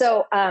be.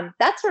 So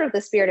that's sort of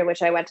the spirit in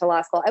which I went to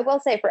law school. I will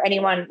say for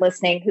anyone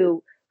listening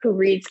who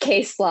reads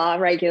case law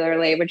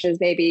regularly, which is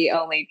maybe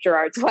only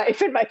Gerard's wife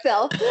and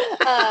myself,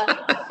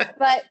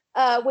 but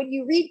when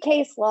you read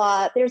case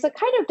law, there's a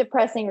kind of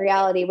depressing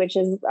reality, which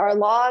is our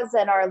laws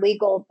and our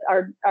legal,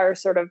 our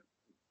sort of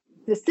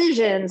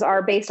decisions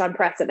are based on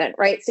precedent,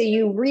 right? So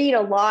you read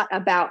a lot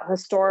about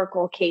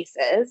historical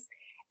cases,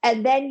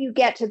 and then you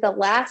get to the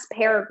last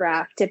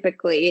paragraph,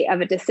 typically,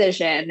 of a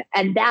decision,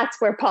 and that's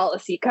where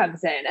policy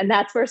comes in. And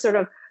that's where sort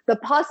of the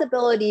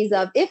possibilities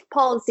of if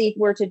policy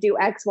were to do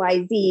X,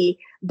 Y, Z,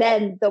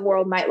 then the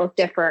world might look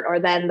different, or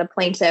then the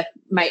plaintiff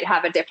might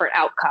have a different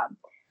outcome.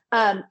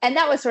 And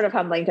that was sort of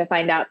humbling to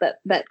find out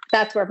that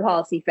that's where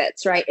policy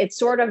fits, right? It's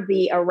sort of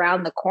the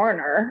around the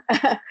corner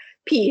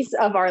piece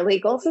of our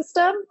legal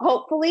system,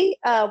 hopefully,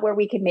 where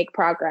we can make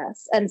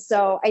progress. And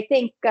so I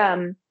think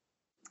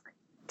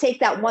take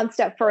that one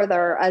step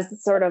further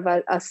as sort of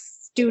a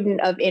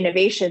student of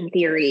innovation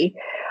theory.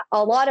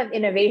 A lot of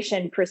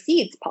innovation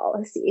precedes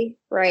policy,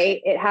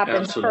 right? It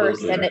happens Absolutely.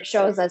 first and it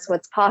shows us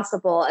what's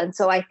possible. And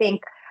so I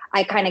think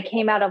I kind of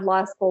came out of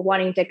law school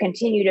wanting to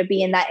continue to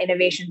be in that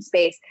innovation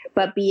space,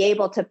 but be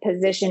able to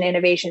position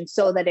innovation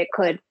so that it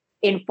could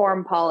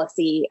inform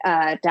policy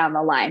down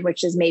the line,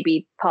 which is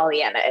maybe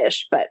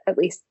Pollyanna-ish, but at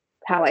least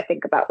how I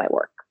think about my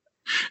work.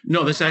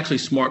 No, that's actually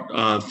smart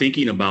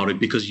thinking about it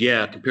because,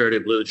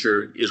 comparative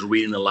literature is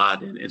reading a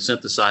lot and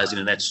synthesizing,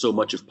 and that's so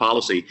much of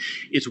policy.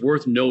 It's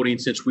worth noting,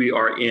 since we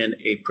are in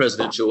a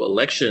presidential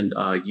election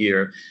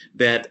year,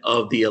 that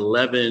of the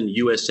 11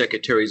 U.S.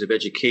 Secretaries of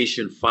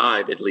Education,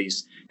 5 at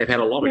least have had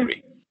a law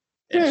degree.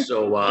 And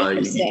so,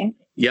 interesting.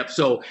 Yep.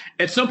 So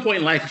at some point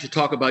in life, we should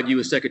talk about you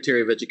as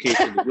Secretary of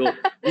Education.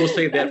 We'll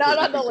save that. Not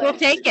on the list. We'll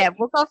take it.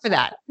 We'll go for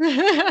that.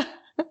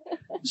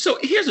 So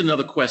here's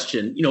another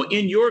question.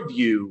 In your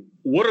view,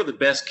 what are the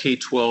best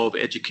K-12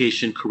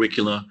 education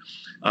curriculum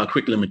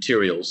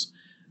materials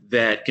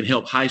that can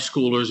help high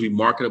schoolers be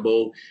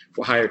marketable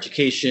for higher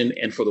education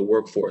and for the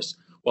workforce,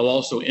 while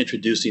also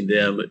introducing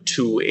them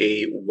to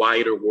a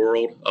wider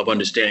world of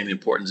understanding the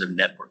importance of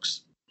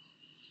networks?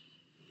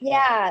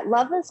 Yeah,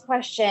 love this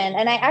question.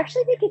 And I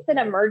actually think it's an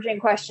emerging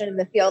question in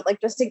the field, like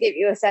just to give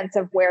you a sense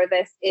of where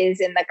this is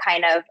in the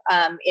kind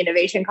of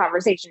innovation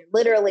conversation.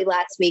 Literally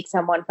last week,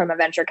 someone from a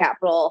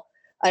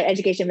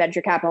education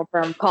venture capital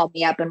firm called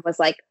me up and was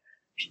like,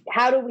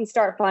 how do we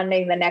start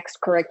funding the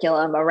next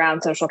curriculum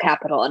around social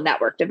capital and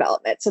network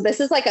development? So this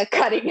is like a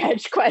cutting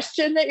edge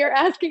question that you're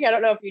asking. I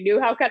don't know if you knew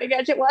how cutting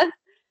edge it was.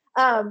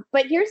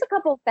 But here's a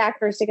couple of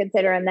factors to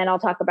consider, and then I'll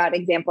talk about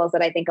examples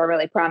that I think are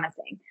really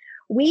promising.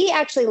 We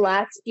actually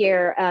last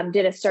year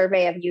did a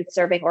survey of youth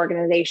serving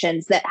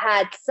organizations that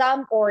had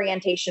some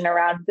orientation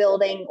around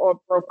building or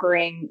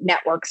brokering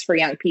networks for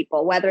young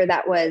people, whether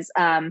that was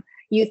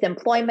youth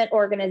employment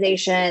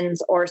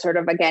organizations or sort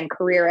of, again,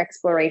 career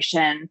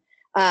exploration,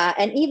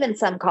 and even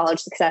some college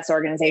success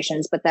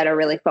organizations, but that are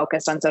really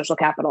focused on social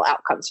capital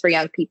outcomes for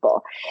young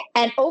people.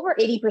 And over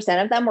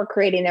 80% of them were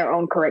creating their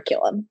own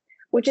curriculum,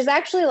 which is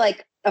actually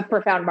like a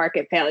profound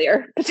market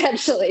failure,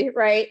 potentially,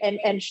 right?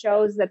 And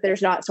shows that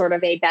there's not sort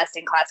of a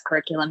best-in-class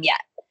curriculum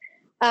yet.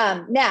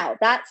 Now,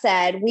 that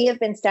said, we have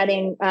been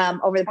studying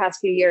over the past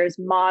few years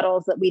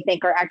models that we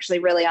think are actually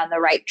really on the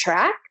right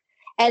track.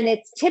 And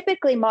it's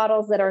typically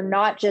models that are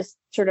not just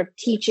sort of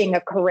teaching a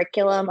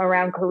curriculum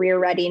around career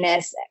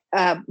readiness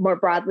more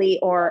broadly,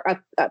 or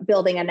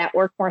building a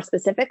network more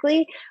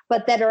specifically,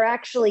 but that are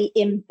actually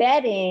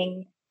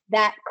embedding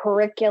that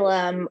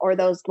curriculum or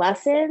those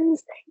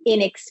lessons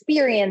in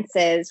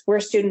experiences where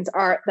students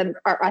are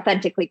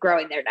authentically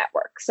growing their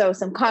network. So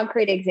some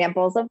concrete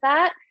examples of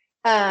that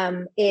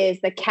is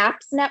the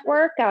CAPS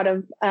network out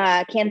of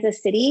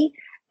Kansas City.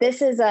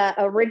 This is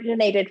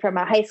originated from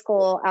a high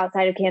school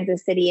outside of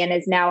Kansas City and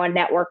is now a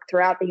network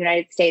throughout the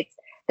United States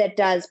that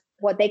does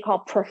what they call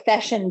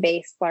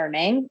profession-based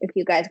learning. If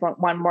you guys want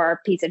one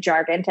more piece of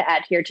jargon to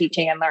add to your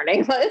teaching and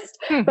learning list.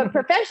 But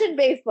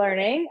profession-based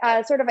learning,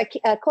 sort of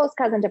a close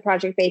cousin to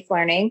project-based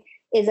learning,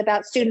 is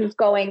about students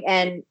going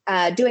and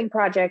doing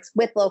projects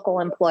with local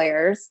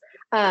employers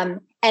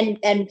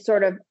and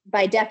sort of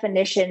by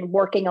definition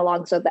working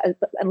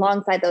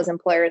alongside those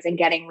employers and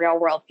getting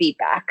real-world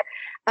feedback.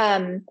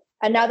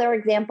 Another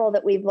example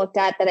that we've looked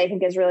at that I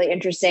think is really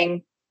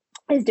interesting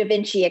is Da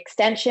Vinci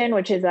Extension,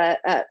 which is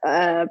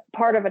a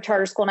part of a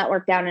charter school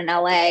network down in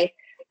LA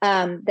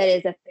that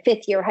is a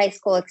fifth-year high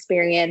school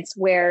experience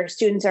where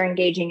students are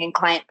engaging in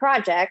client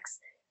projects.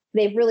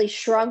 They've really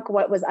shrunk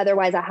what was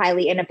otherwise a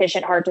highly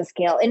inefficient,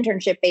 hard-to-scale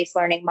internship-based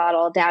learning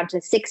model down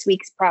to 6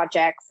 weeks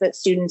projects that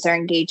students are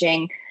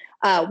engaging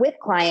with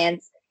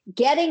clients.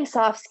 getting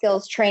soft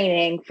skills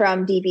training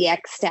from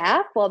DBX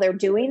staff while they're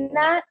doing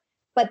that,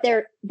 but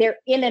they're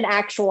in an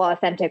actual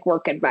authentic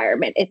work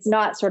environment. It's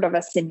not sort of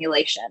a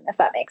simulation, if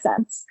that makes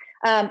sense.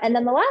 And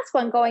then the last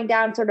one, going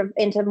down sort of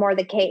into more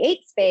the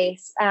K-8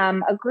 space,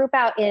 a group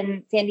out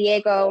in San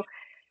Diego,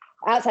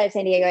 outside of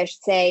San Diego, I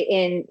should say,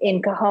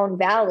 in Cajon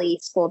Valley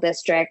School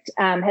District,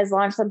 has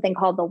launched something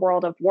called the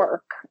World of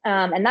Work.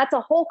 And that's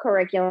a whole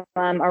curriculum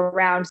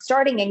around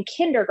starting in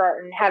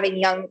kindergarten,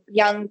 having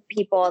young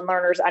people and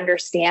learners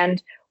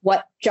understand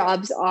what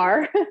jobs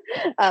are,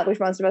 which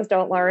most of us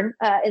don't learn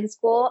in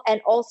school,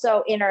 and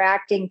also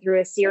interacting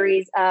through a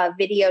series of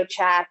video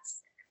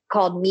chats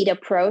called Meet a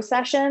Pro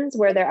sessions,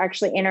 where they're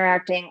actually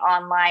interacting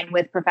online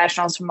with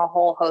professionals from a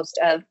whole host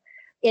of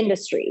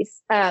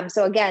industries.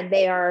 So again,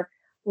 they are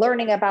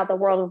learning about the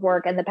world of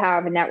work and the power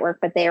of a network,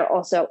 but they are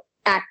also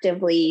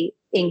actively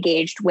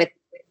engaged with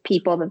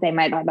people that they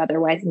might not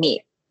otherwise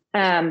meet.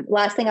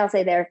 Last thing I'll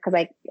say there, because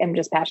I am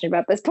just passionate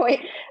about this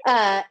point,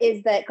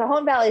 is that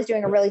Cajon Valley is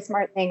doing a really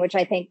smart thing, which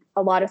I think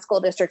a lot of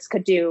school districts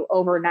could do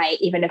overnight,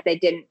 even if they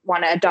didn't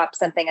want to adopt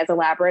something as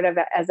elaborate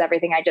as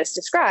everything I just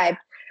described,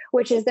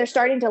 which is they're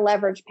starting to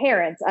leverage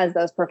parents as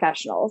those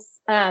professionals.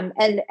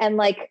 And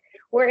like,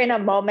 we're in a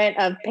moment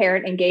of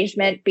parent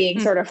engagement being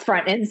sort of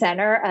front and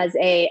center as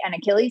an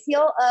Achilles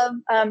heel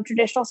of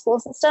traditional school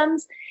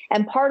systems.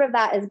 And part of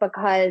that is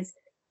because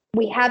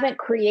we haven't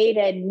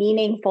created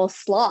meaningful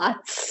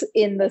slots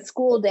in the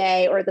school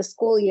day or the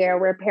school year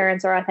where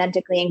parents are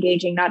authentically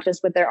engaging, not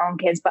just with their own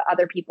kids, but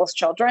other people's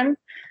children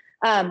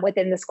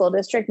within the school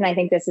district. And I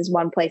think this is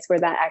one place where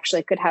that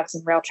actually could have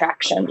some real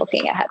traction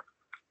looking ahead.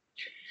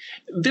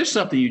 There's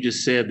something you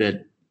just said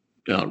that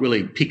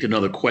really piqued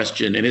another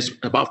question, and it's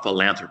about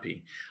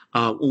philanthropy.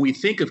 When we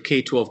think of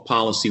K-12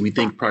 policy, we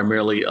think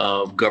primarily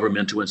of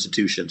governmental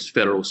institutions,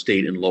 federal,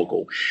 state, and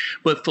local.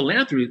 But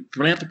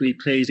philanthropy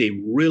plays a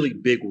really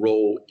big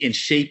role in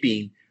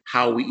shaping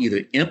how we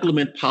either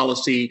implement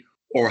policy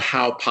or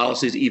how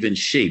policy is even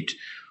shaped.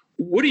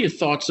 What are your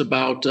thoughts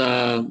about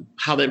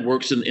how that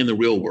works in the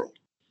real world?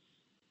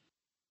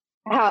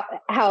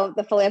 How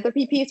the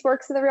philanthropy piece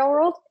works in the real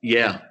world?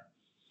 Yeah.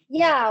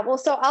 Yeah, well,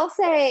 so I'll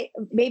say,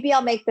 maybe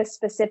I'll make this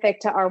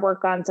specific to our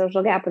work on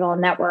social capital and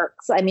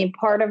networks. I mean,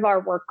 part of our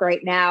work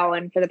right now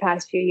and for the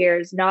past few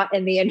years, not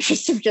in the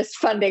interest of just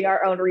funding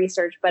our own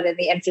research, but in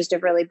the interest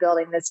of really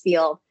building this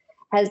field,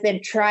 has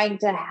been trying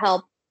to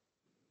help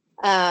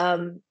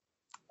funders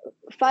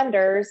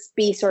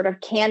be sort of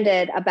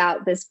candid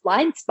about this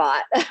blind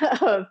spot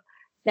of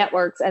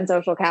networks and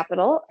social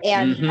capital.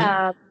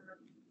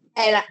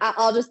 And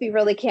I'll just be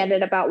really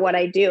candid about what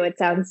I do. It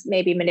sounds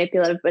maybe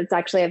manipulative, but it's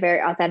actually a very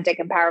authentic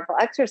and powerful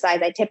exercise.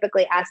 I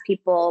typically ask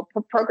people,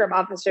 program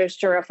officers,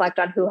 to reflect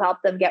on who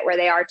helped them get where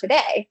they are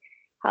today,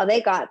 how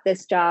they got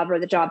this job or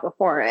the job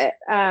before it.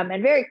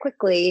 And very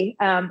quickly,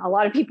 a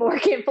lot of people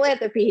working in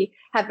philanthropy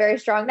have very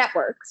strong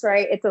networks,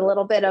 right? It's a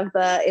little bit of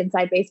the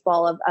inside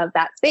baseball of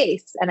that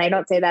space. And I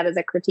don't say that as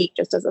a critique,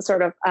 just as a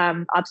sort of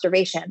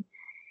observation.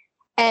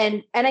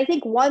 And I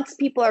think once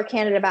people are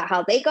candid about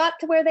how they got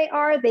to where they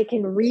are, they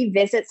can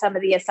revisit some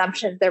of the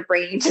assumptions they're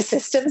bringing to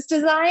systems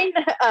design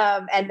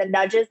and the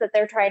nudges that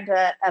they're trying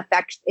to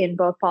affect in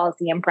both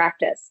policy and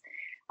practice.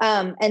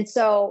 And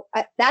so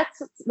that's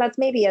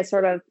maybe a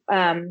sort of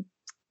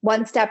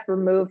one step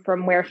removed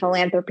from where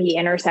philanthropy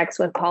intersects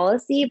with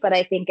policy. But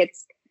I think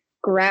it's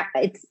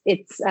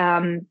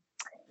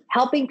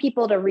helping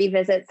people to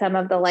revisit some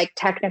of the like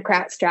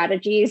technocrat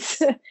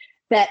strategies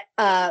that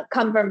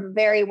come from a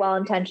very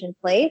well-intentioned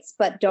place,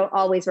 but don't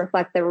always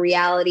reflect the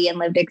reality and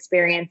lived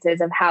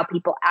experiences of how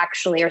people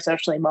actually are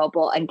socially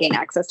mobile and gain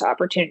access to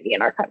opportunity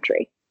in our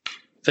country.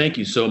 Thank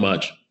you so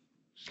much.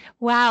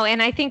 Wow.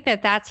 And I think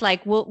that's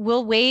like,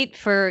 we'll wait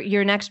for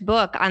your next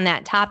book on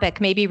that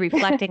topic, maybe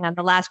reflecting on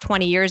the last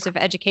 20 years of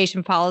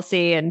education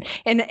policy and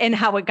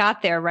how it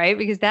got there, right?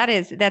 Because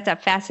that's a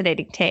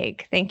fascinating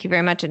take. Thank you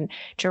very much. And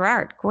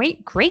Gerard,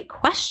 great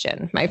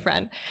question, my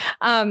friend.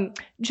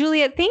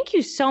 Julia, thank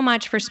you so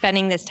much for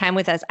spending this time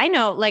with us. I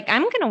know, like,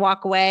 I'm going to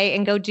walk away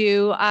and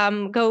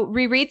go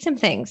reread some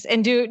things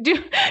and do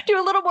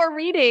a little more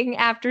reading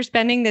after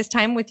spending this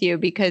time with you,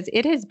 because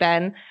it has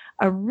been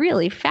a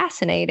really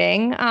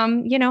fascinating,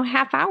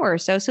 half hour or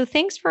so. So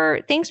thanks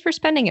for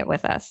spending it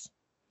with us.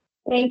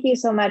 Thank you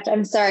so much.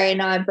 I'm sorry, I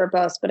know I'm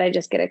verbose, but I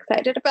just get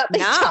excited about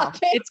this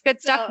topic. It's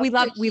good stuff. We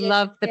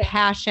love the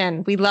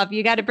passion.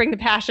 You got to bring the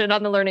passion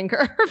on the learning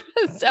curve.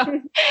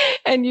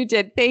 And you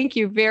did. Thank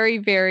you very,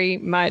 very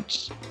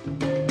much.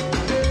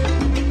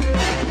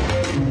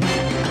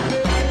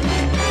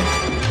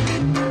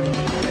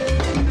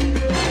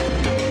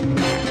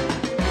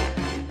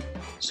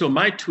 So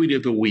my tweet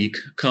of the week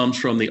comes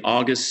from the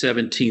August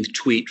 17th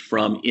tweet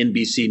from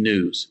NBC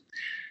News.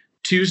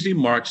 Tuesday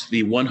marks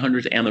the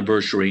 100th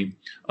anniversary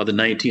of the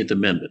 19th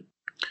Amendment,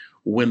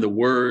 when the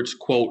words,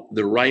 quote,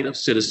 "the right of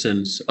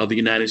citizens of the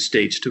United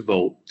States to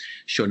vote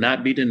shall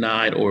not be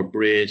denied or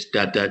abridged, ...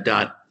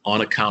 on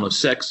account of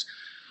sex,"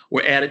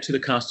 were added to the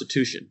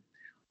Constitution.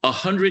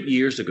 100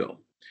 years ago,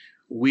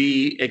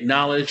 we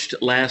acknowledged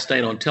last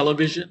night on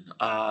television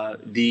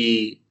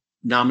the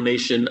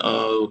nomination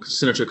of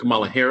Senator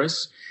Kamala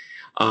Harris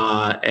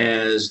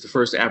as the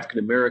first African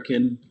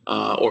American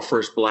or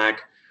first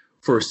Black,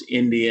 first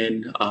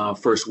Indian,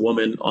 first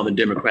woman on the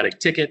Democratic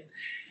ticket.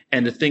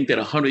 And to think that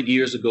 100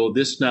 years ago,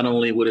 this not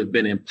only would have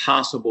been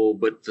impossible,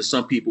 but for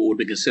some people would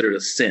be considered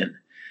a sin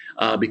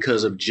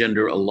because of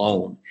gender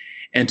alone.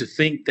 And to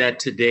think that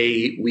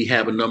today we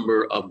have a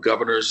number of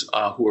governors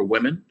who are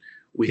women.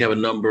 We have a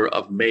number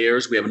of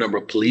mayors. We have a number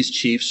of police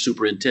chiefs,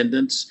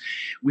 superintendents.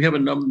 We have a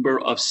number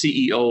of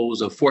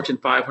CEOs of Fortune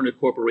 500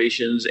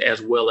 corporations,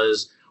 as well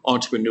as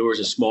entrepreneurs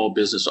and small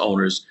business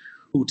owners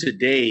who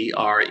today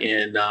are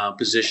in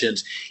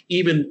positions,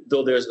 even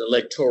though there's an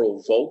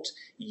electoral vote.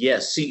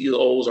 Yes,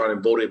 CEOs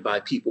aren't voted by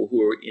people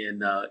who are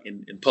in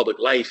public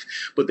life,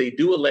 but they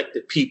do elect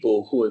the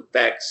people who, in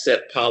fact,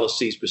 set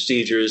policies,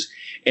 procedures,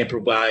 and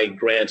provide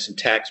grants and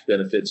tax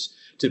benefits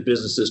to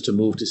businesses to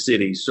move to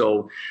cities.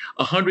 So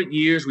 100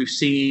 years, we've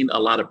seen a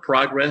lot of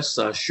progress.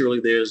 Surely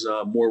there's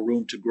more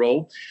room to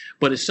grow,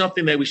 but it's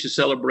something that we should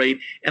celebrate.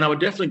 And I would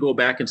definitely go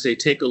back and say,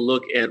 take a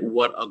look at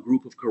what a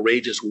group of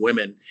courageous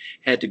women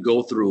had to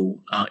go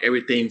through,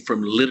 everything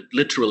from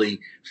literally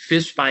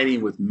fist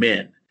fighting with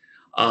men,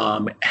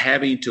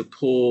 having to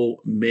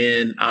pull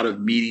men out of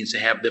meetings to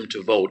have them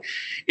to vote.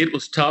 It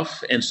was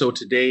tough. And so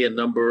today, a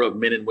number of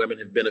men and women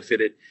have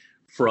benefited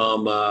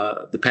from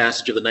the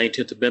passage of the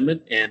 19th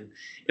Amendment. And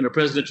in a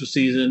presidential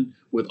season,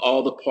 with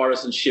all the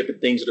partisanship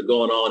and things that are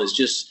going on, it's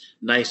just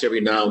nice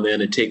every now and then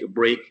to take a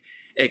break,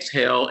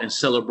 exhale, and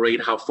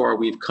celebrate how far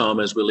we've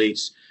come as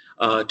relates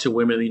to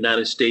women in the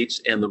United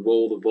States and the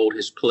role the vote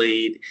has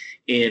played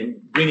in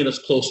bringing us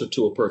closer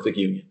to a perfect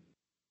union.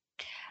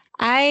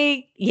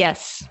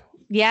 Yes.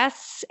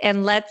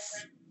 And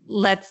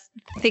let's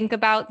think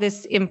about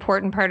this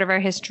important part of our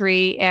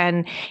history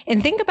and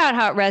think about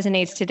how it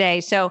resonates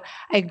today. So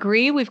I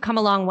agree, we've come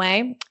a long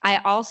way. I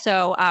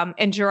also,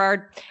 and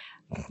Gerard,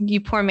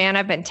 you poor man,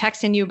 I've been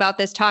texting you about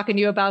this, talking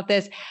to you about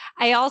this.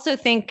 I also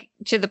think,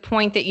 to the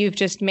point that you've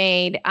just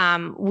made,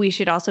 we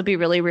should also be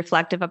really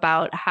reflective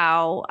about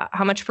how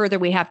much further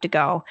we have to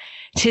go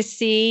to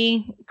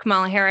see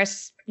Kamala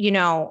Harris,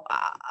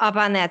 up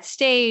on that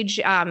stage,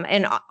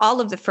 and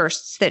all of the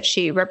firsts that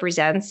she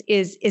represents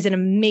is an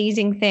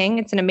amazing thing.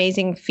 It's an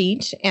amazing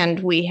feat.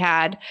 And we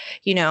had,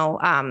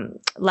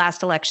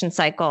 last election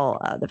cycle,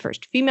 the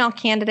first female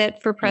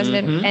candidate for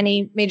president,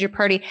 any major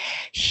party,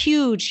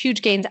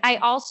 huge gains. I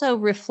also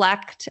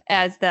reflect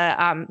as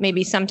the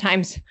maybe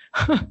sometimes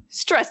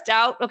stressed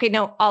out,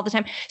 all the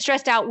time,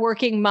 stressed out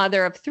working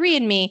mother of three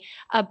in me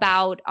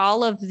about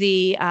all of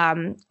the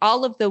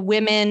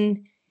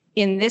women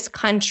in this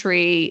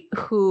country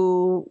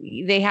who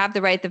they have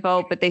the right to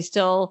vote, but they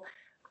still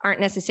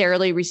aren't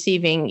necessarily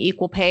receiving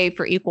equal pay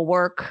for equal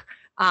work,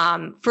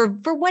 for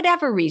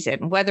whatever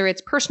reason, whether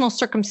it's personal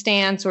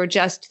circumstance or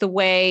just the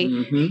way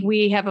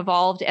we have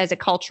evolved as a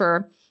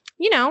culture,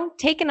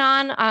 taking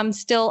on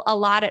still a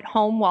lot at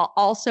home while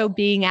also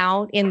being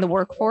out in the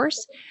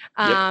workforce.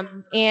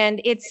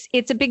 And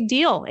it's a big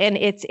deal. And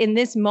it's in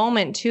this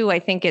moment too, I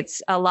think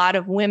it's a lot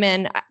of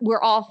women,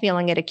 we're all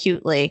feeling it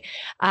acutely.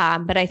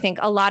 But I think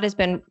a lot has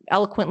been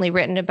eloquently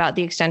written about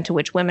the extent to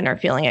which women are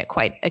feeling it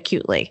quite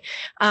acutely.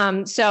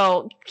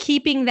 So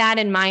keeping that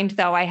in mind,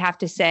 though, I have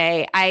to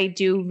say, I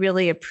do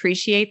really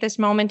appreciate this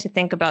moment to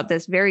think about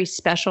this very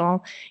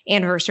special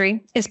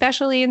anniversary,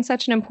 especially in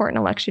such an important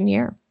election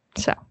year.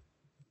 So.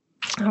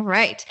 All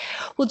right.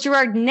 Well,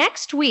 Gerard,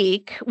 next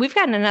week, we've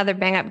got another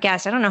bang up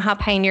guest. I don't know how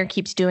Pioneer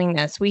keeps doing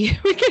this.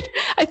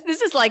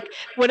 This is like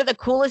one of the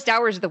coolest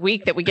hours of the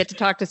week that we get to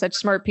talk to such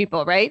smart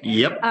people, right?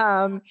 Yep.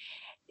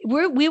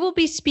 We will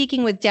be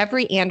speaking with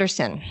Devery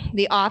Anderson,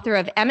 the author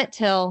of Emmett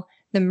Till,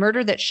 The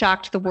Murder That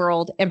Shocked the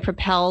World and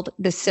Propelled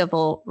the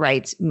Civil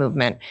Rights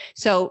Movement.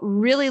 So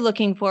really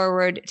looking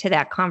forward to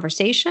that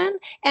conversation.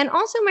 And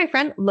also, my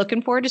friend,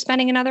 looking forward to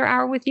spending another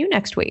hour with you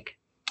next week.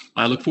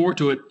 I look forward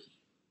to it.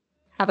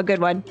 Have a good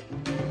one.